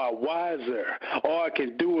 but am I wiser? All I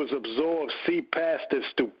can do is absorb, see past the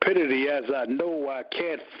stupidity, as I know I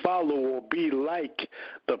can't follow or be like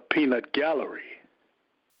the peanut gallery.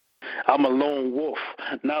 I'm a lone wolf,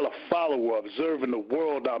 not a follower, observing the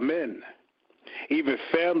world I'm in. Even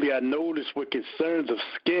family I notice with concerns of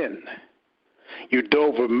skin. You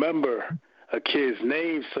don't remember a kid's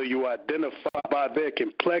name, so you identify by their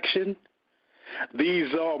complexion.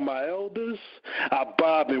 These are my elders. I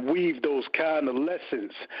bob and weave those kind of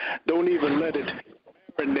lessons. Don't even let it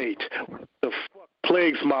marinate. What the fuck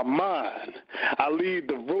plagues my mind? I leave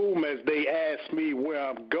the room as they ask me where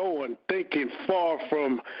I'm going, thinking far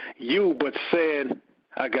from you, but saying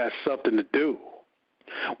I got something to do.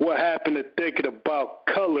 What happened to thinking about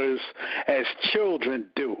colors as children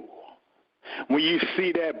do? When you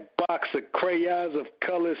see that box of crayons of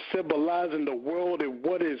colors symbolizing the world and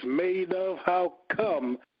what it's made of, how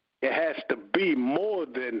come it has to be more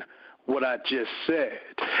than what I just said?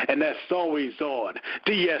 And that's always on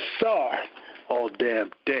DSR all damn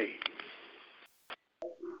day.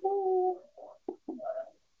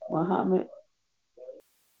 Muhammad.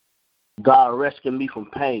 God rescued me from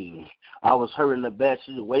pain. I was hurt in a bad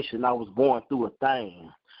situation. I was going through a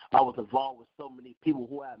thing. I was involved with so many people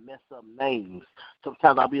who had messed up names.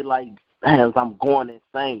 Sometimes I'll be like, damn, I'm going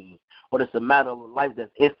insane. But it's a matter of a life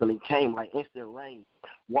that instantly came like instant rain.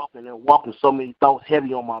 Walking, so many thoughts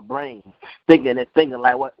heavy on my brain. Thinking like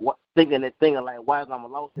why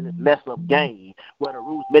I'm lost in this mess up game where the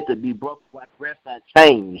rules meant to be broken, why rest had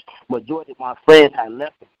changed. Majority of my friends had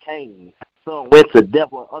left and came. Some went to death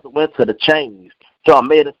while others went to the chains. So I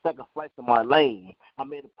made a sacrifice in my lane. I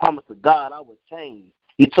made a promise to God I would change.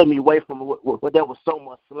 He took me away from where there was so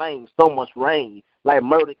much slain, so much rain, like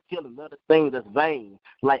murder, killing, other things that's vain,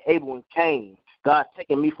 like Abel and Cain. God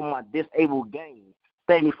taking me from my disabled game,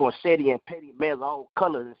 saved me from shady and petty men of all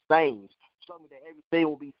colors and stains. Show me that everything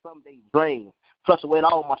will be someday drained. Flush away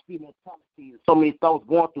all my street mentality, so many thoughts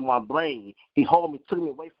going through my brain. He hold me, took me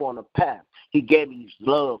away from the path. He gave me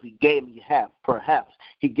love, he gave me half, perhaps.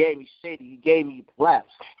 He gave me shady, he gave me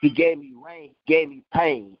collapse. He gave me rain, he gave me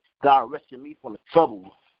pain. God rescued me from the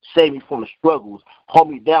troubles, saved me from the struggles,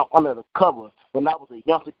 hold me down under the cover. When I was a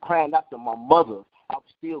youngster crying after my mother, I was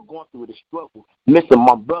still going through the struggle, missing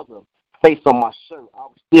my brother, face on my shirt, I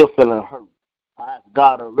was still feeling hurt. I asked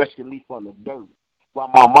God to rescue me from the dirt. While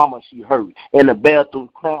my mama, she hurt. In the bathroom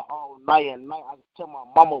crying all night and night, I could tell my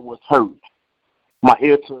mama was hurt. My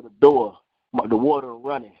ear to the door, the water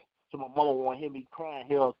running. So my mama won't hear me crying,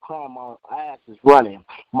 hear her crying, my eyes is running,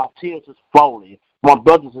 my tears is falling, my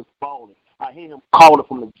brothers is falling. I hear him calling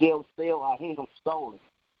from the jail cell, I hear him stolen.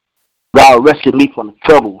 God rescue me from the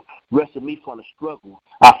trouble, rescue me from the struggle.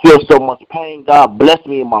 I feel so much pain, God bless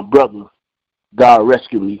me and my brothers. God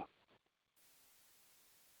rescue me.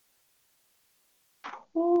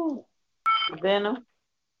 Ooh. Venom.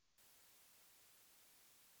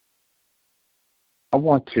 I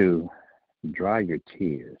want to dry your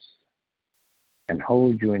tears and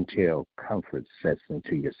hold you until comfort sets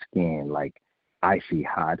into your skin like icy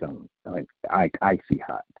hot,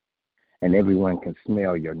 and everyone can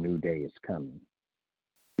smell your new day is coming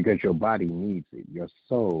because your body needs it, your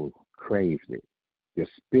soul craves it, your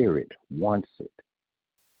spirit wants it,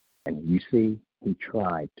 and you see, he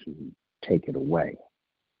tried to take it away.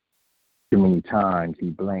 Too many times he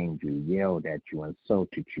blamed you, yelled at you,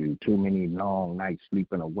 insulted you. Too many long nights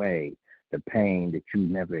sleeping away the pain that you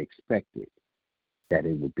never expected that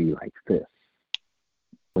it would be like this.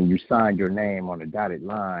 When you signed your name on a dotted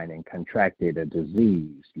line and contracted a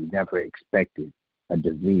disease you never expected a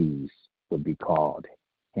disease would be called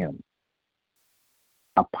him.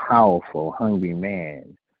 A powerful, hungry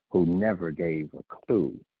man who never gave a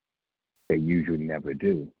clue. They usually never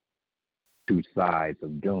do. Two sides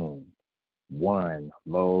of doom. One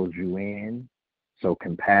lulls you in so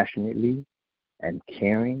compassionately and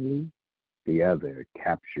caringly, the other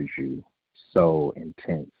captures you so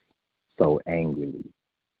intense, so angrily.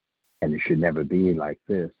 And it should never be like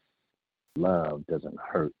this. Love doesn't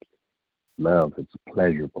hurt. Love is a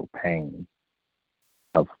pleasurable pain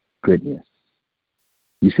of goodness.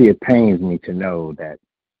 You see, it pains me to know that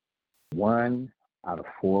 1 out of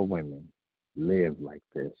 4 women live like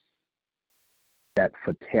this. That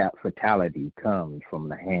fatality comes from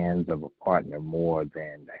the hands of a partner more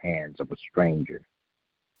than the hands of a stranger.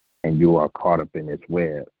 And you are caught up in this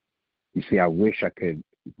web. You see, I wish I could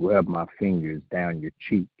rub my fingers down your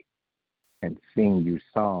cheek and sing you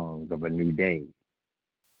songs of a new day,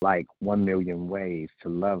 like 1,000,000 Ways to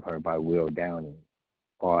Love Her by Will Downing,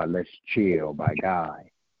 or Let's Chill by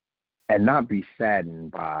Guy, and not be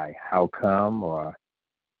saddened by How Come or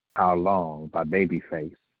How Long by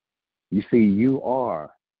Babyface. You see, you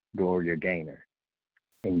are Gloria Gaynor,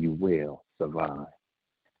 and you will survive.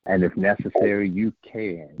 And if necessary, you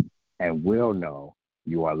can and will know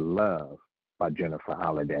you are loved by Jennifer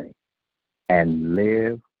Holliday. And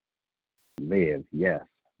live, yes,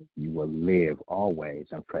 you will live always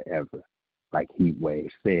and forever. Like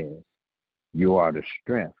Heatwave says, you are the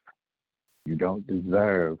strength. You don't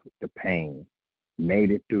deserve the pain.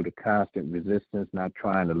 Made it through the constant resistance, not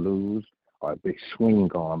trying to lose or be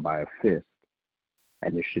swing on by a fist.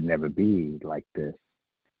 And it should never be like this.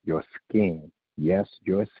 Your skin, yes,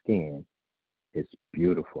 your skin is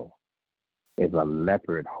beautiful. Is a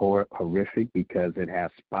leopard horrific because it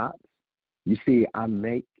has spots? You see, I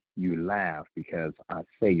make you laugh because I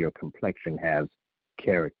say your complexion has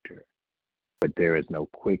character, but there is no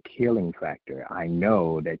quick healing factor. I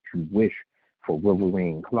know that you wish for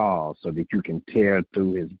Wolverine claws so that you can tear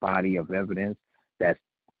through his body of evidence that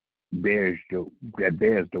bears the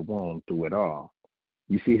wound through it all.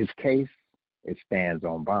 You see, his case, it stands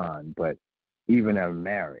on bond, but even a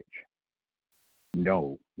marriage,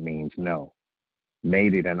 no means no.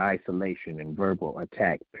 Made it an isolation and verbal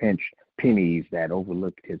attack, pinched pennies that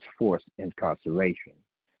overlooked his forced incarceration.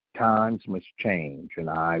 Times must change, and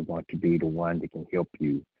I want to be the one that can help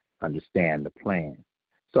you understand the plan.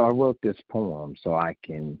 So I wrote this poem so I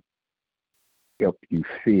can help you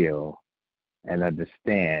feel and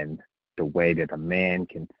understand the way that a man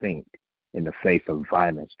can think in the face of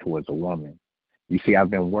violence towards a woman. You see,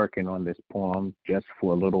 I've been working on this poem just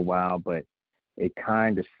for a little while, but it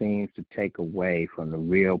kind of seems to take away from the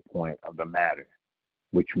real point of the matter,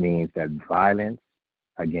 which means that violence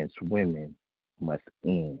against women must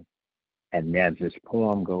end. And as this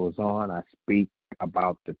poem goes on, I speak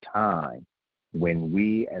about the time when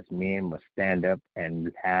we as men must stand up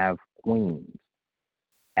and have queens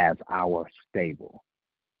as our stable.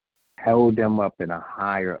 Hold them up in a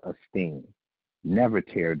higher esteem. Never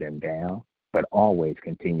tear them down, but always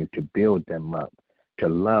continue to build them up, to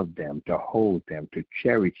love them, to hold them, to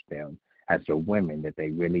cherish them as the women that they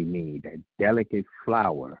really need, a delicate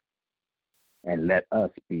flower, and let us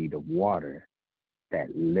be the water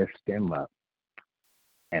that lifts them up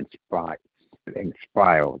and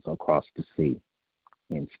spirals across the sea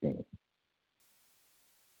in steam.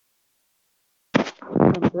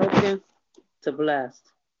 From broken to blessed.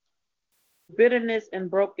 Bitterness and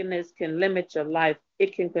brokenness can limit your life.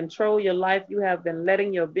 It can control your life. You have been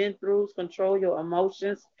letting your been throughs control your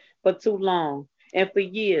emotions for too long and for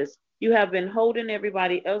years. You have been holding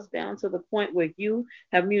everybody else down to the point where you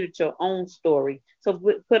have muted your own story. So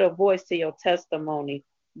put a voice to your testimony.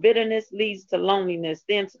 Bitterness leads to loneliness,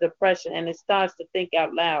 then to depression, and it starts to think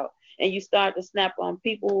out loud. And you start to snap on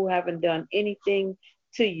people who haven't done anything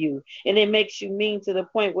to you. And it makes you mean to the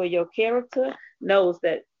point where your character knows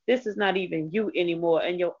that this is not even you anymore,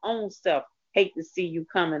 and your own self hate to see you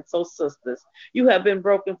coming. So, sisters, you have been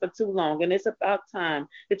broken for too long, and it's about time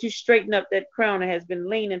that you straighten up that crown that has been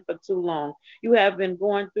leaning for too long. You have been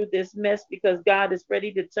going through this mess because God is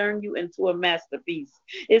ready to turn you into a masterpiece.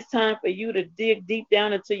 It's time for you to dig deep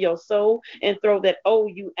down into your soul and throw that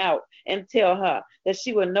old you out and tell her that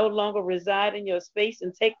she will no longer reside in your space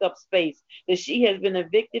and take up space, that she has been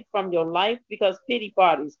evicted from your life because pity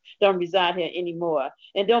parties don't reside here anymore.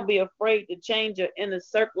 And don't be afraid to change your inner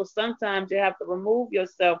circle. Sometimes you have to remove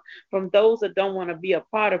yourself from those that don't want to be a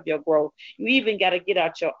part of your growth. You even got to get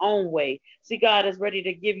out your own way. See, God is ready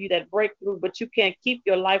to give you that breakthrough, but you can't keep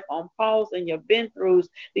your life on pause and your been throughs,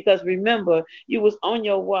 because remember, you was on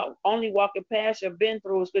your walk, only walking past your been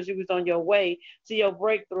throughs because you was on your way to your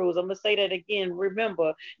breakthroughs. I'm gonna say that again.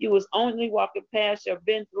 Remember, you was only walking past your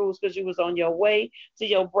been throughs because you was on your way to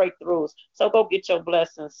your breakthroughs. So go get your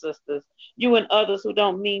blessings, sisters. You and others who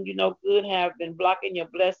don't mean you no good have been blocking your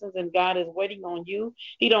blessings, and God is waiting on you.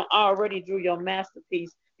 He don't already drew your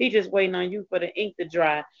masterpiece. He just waiting on you for the ink to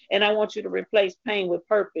dry. And I want you to replace pain with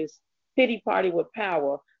purpose, pity party with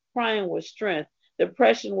power, crying with strength,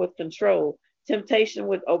 depression with control, temptation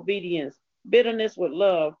with obedience, bitterness with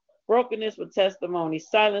love, brokenness with testimony,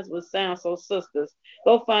 silence with sound. So, sisters,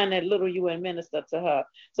 go find that little you and minister to her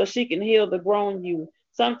so she can heal the grown you.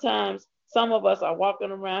 Sometimes some of us are walking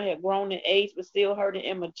around here grown in age but still hurt and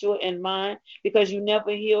immature in mind because you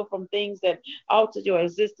never healed from things that altered your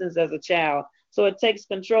existence as a child. So it takes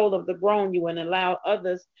control of the grown you and allow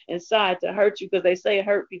others inside to hurt you, because they say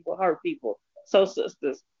hurt people hurt people. So,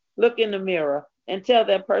 sisters, look in the mirror and tell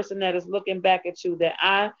that person that is looking back at you that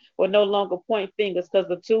I will no longer point fingers, because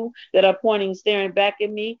the two that are pointing, staring back at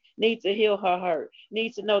me, need to heal her hurt.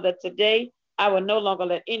 Need to know that today I will no longer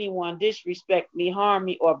let anyone disrespect me, harm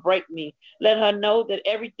me, or break me. Let her know that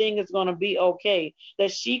everything is going to be okay,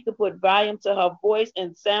 that she could put volume to her voice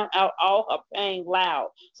and sound out all her pain loud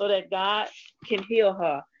so that God can heal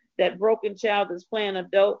her. That broken child is playing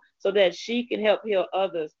adult so that she can help heal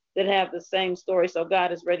others that have the same story. So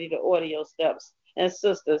God is ready to order your steps. And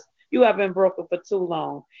sisters, you have been broken for too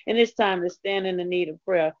long, and it's time to stand in the need of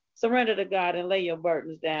prayer. Surrender to God and lay your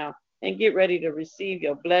burdens down and get ready to receive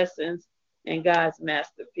your blessings and God's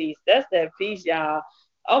masterpiece. That's that piece, y'all.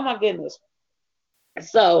 Oh my goodness.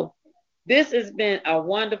 So this has been a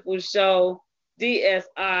wonderful show.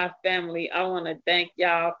 DSR family, I want to thank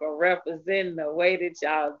y'all for representing the way that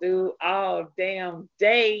y'all do all damn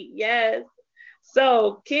day. Yes.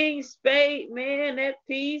 So King Spade, man, that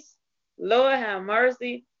piece, Lord have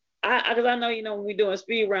mercy. Because I know, when we're doing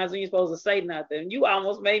speed rounds, when you're supposed to say nothing, you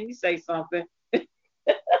almost made me say something.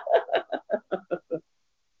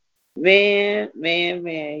 Man,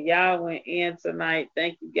 y'all went in tonight.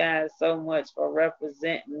 Thank you guys so much for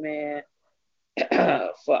representing, man.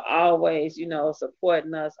 For always,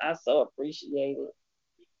 supporting us. I so appreciate it.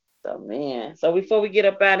 So, man. So before we get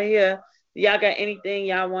up out of here, y'all got anything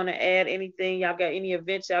y'all want to add? Anything? Y'all got any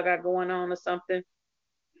events y'all got going on or something?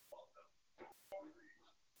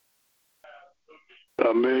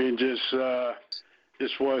 I mean, just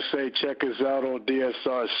want to say, check us out on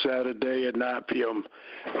DSR Saturday at 9 p.m.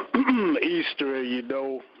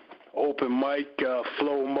 Eastern, open mic,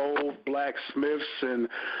 Flow Mo, Blacksmiths, and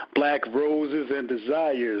Black Roses and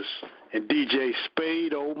Desires, and DJ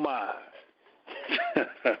Spade, oh my.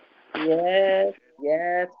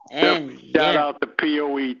 Yes, and shout out to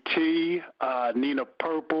P.O.E.T, Nina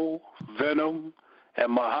Purple, Venom,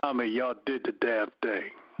 and Muhammad. Y'all did the damn thing.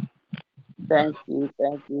 Thank you,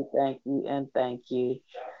 and thank you.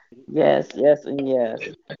 Yes, and yes.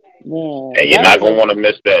 Man, and you're not gonna want to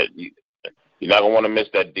miss that. You're not gonna want to miss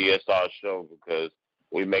that DSR show, because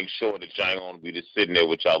we make sure that y'all ain't gonna be just sitting there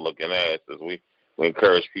with y'all looking asses. We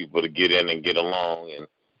encourage people to get in and get along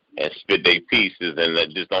and spit their pieces,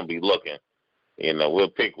 and just don't be looking. We'll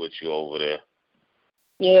pick with you over there.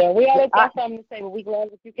 Yeah, we always got something to say, but we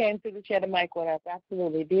glad that you came to the Cheddar Mic with us.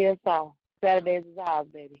 Absolutely. DSR. Saturdays is ours,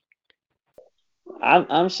 baby.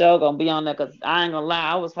 I'm sure gonna be on there, because I ain't gonna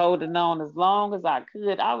lie, I was holding on as long as I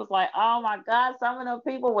could. I was like, oh my God, some of them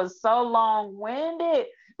people was so long-winded.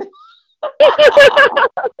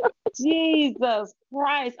 Jesus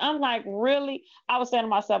Christ. I'm like, really? I was saying to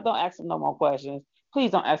myself, don't ask them no more questions.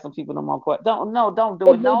 Please don't ask some people no more questions. Don't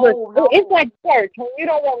do it. No. It's like church. When you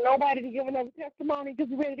don't want nobody to give another testimony because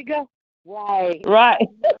you're ready to go. Right. Right.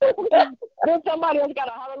 Then somebody else got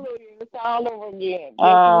a hallelujah and it's all over again. Yes,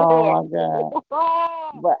 Oh Lord. my God.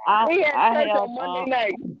 But We had I church have on Monday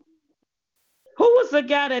night. who was the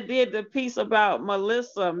guy that did the piece about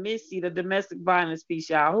Melissa Missy, the domestic violence piece,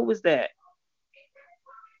 y'all? Who was that?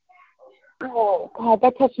 Oh God,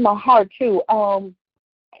 that touched my heart too.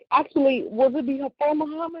 Actually, was it before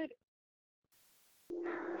Muhammad?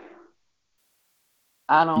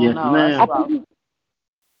 I don't Yes, know. That's ma'am. about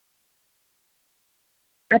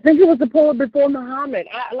I think it was the poet before Muhammad.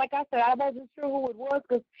 Like I said, I wasn't sure who it was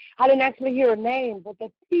because I didn't actually hear a name, but the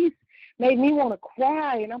piece made me want to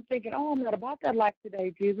cry, and I'm thinking, oh, I'm not about that life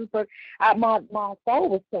today, Jesus. But my soul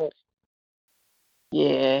was touched.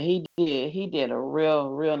 Yeah, he did. He did a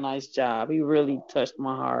real nice job. He really touched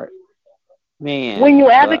my heart, man. When you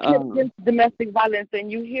But advocate against domestic violence and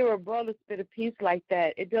you hear a brother spit a piece like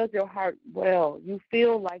that, it does your heart well. You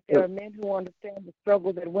feel like there are men who understand the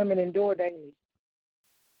struggle that women endure daily.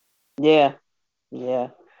 yeah,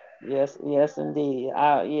 yes, indeed.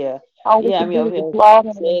 Yeah. All we Yeah, I can mean do over is here applaud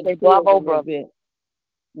him and shed say, tears a bravo, little brother. bit.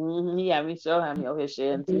 Yeah, I mean show him over here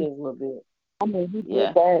shedding tears a little bit. I mean, he Yeah.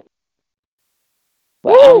 did that.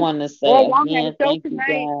 But I want to say Well, y'all had again, a show thank you tonight.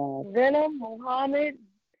 guys. Venom, Muhammad,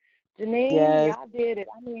 Janine, Yes. y'all did it.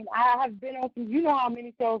 I mean, I have been on some, you know how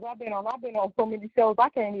many shows I've been on. I've been on so many shows I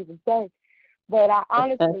can't even say. But I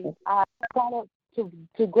honestly, I try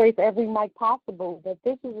to grace every mic possible. But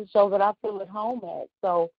this is a show that I feel at home at.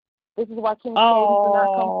 So this is why King Spade did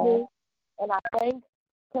not come through. And I thank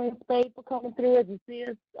King Spade for coming through as the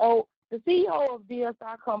CEO of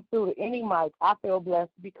DSI comes through to any mic. I feel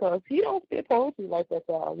blessed because he don't spit poetry like that,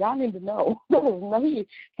 y'all. Y'all need to know.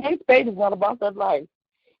 King Spade is not about that life.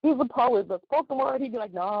 He's a poet, but spoken word, he'd be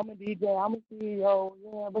like, no, I'm a DJ, I'm a CEO,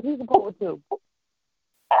 yeah, but he's a poet too.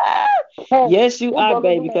 Yes, you are,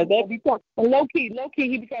 baby. Because low key,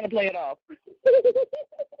 he be trying to play it off.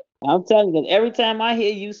 I'm telling you, every time I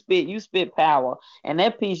hear you spit power. And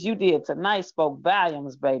that piece you did tonight spoke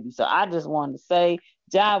volumes, baby. So I just wanted to say,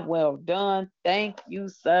 job well done. Thank you,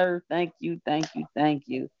 sir. Thank you.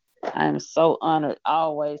 I am so honored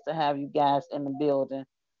always to have you guys in the building.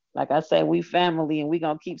 Like I say, we family, and we're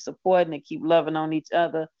going to keep supporting and keep loving on each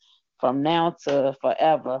other from now to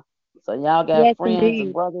forever. So y'all got friends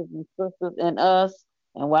and brothers and sisters in us.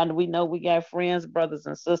 And why do we know we got friends, brothers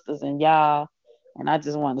and sisters in y'all? And I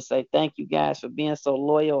just want to say thank you guys for being so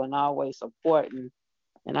loyal and always supporting.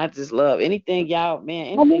 And I just love anything y'all got.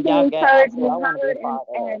 I want to be a part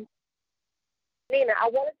of. Nina, I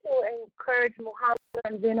wanted to encourage Muhammad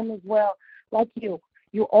and Venom as well. Like you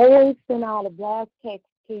always send out a blast text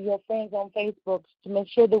to your friends on Facebook to make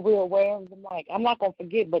sure that we're aware of the mic. I'm not going to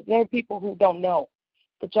forget, but there are people who don't know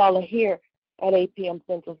that y'all are here at 8 p.m.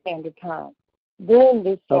 Central Standard Time doing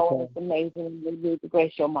this show, and it's amazing, and we need to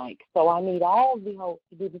grace your mic. So I need all of the hosts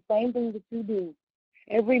to do the same thing that you do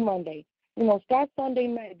every Monday. Start Sunday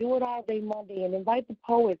night, do it all day Monday, and invite the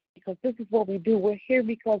poets, because this is what we do. We're here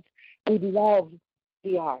because we love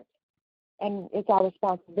the art, and it's our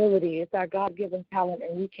responsibility. It's our God-given talent,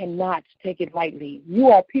 and we cannot take it lightly. You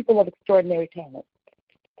are people of extraordinary talent.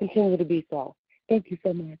 Continue to be so. Thank you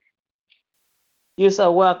so much. You're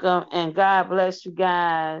so welcome, and God bless you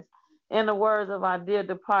guys. In the words of our dear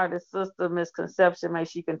departed sister, Miss Conception, may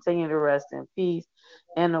she continue to rest in peace.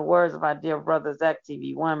 In the words of our dear brother, Zach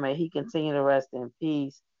TV1, may he continue to rest in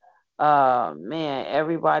peace. Man,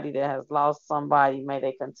 everybody that has lost somebody, may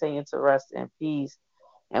they continue to rest in peace.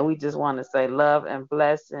 And we just want to say love and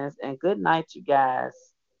blessings, and good night, you guys.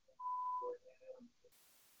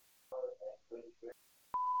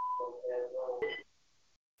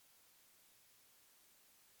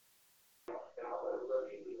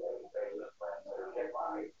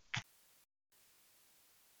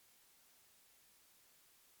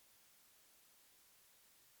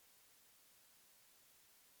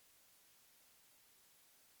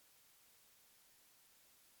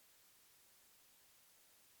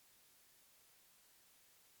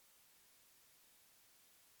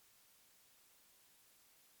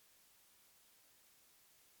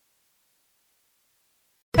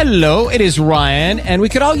 Hello, it is Ryan, and we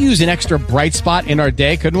could all use an extra bright spot in our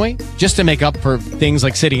day, couldn't we? Just to make up for things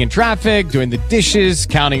like sitting in traffic, doing the dishes,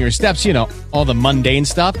 counting your steps, all the mundane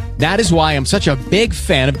stuff. That is why I'm such a big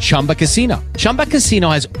fan of Chumba Casino. Chumba Casino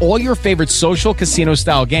has all your favorite social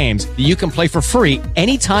casino-style games that you can play for free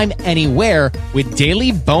anytime, anywhere with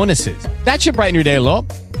daily bonuses. That should brighten your day a little.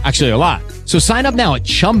 Actually, a lot. So sign up now at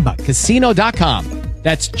ChumbaCasino.com.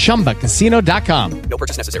 That's ChumbaCasino.com. No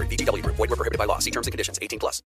purchase necessary. VGW Group. Void where prohibited by law. See terms and conditions. 18+.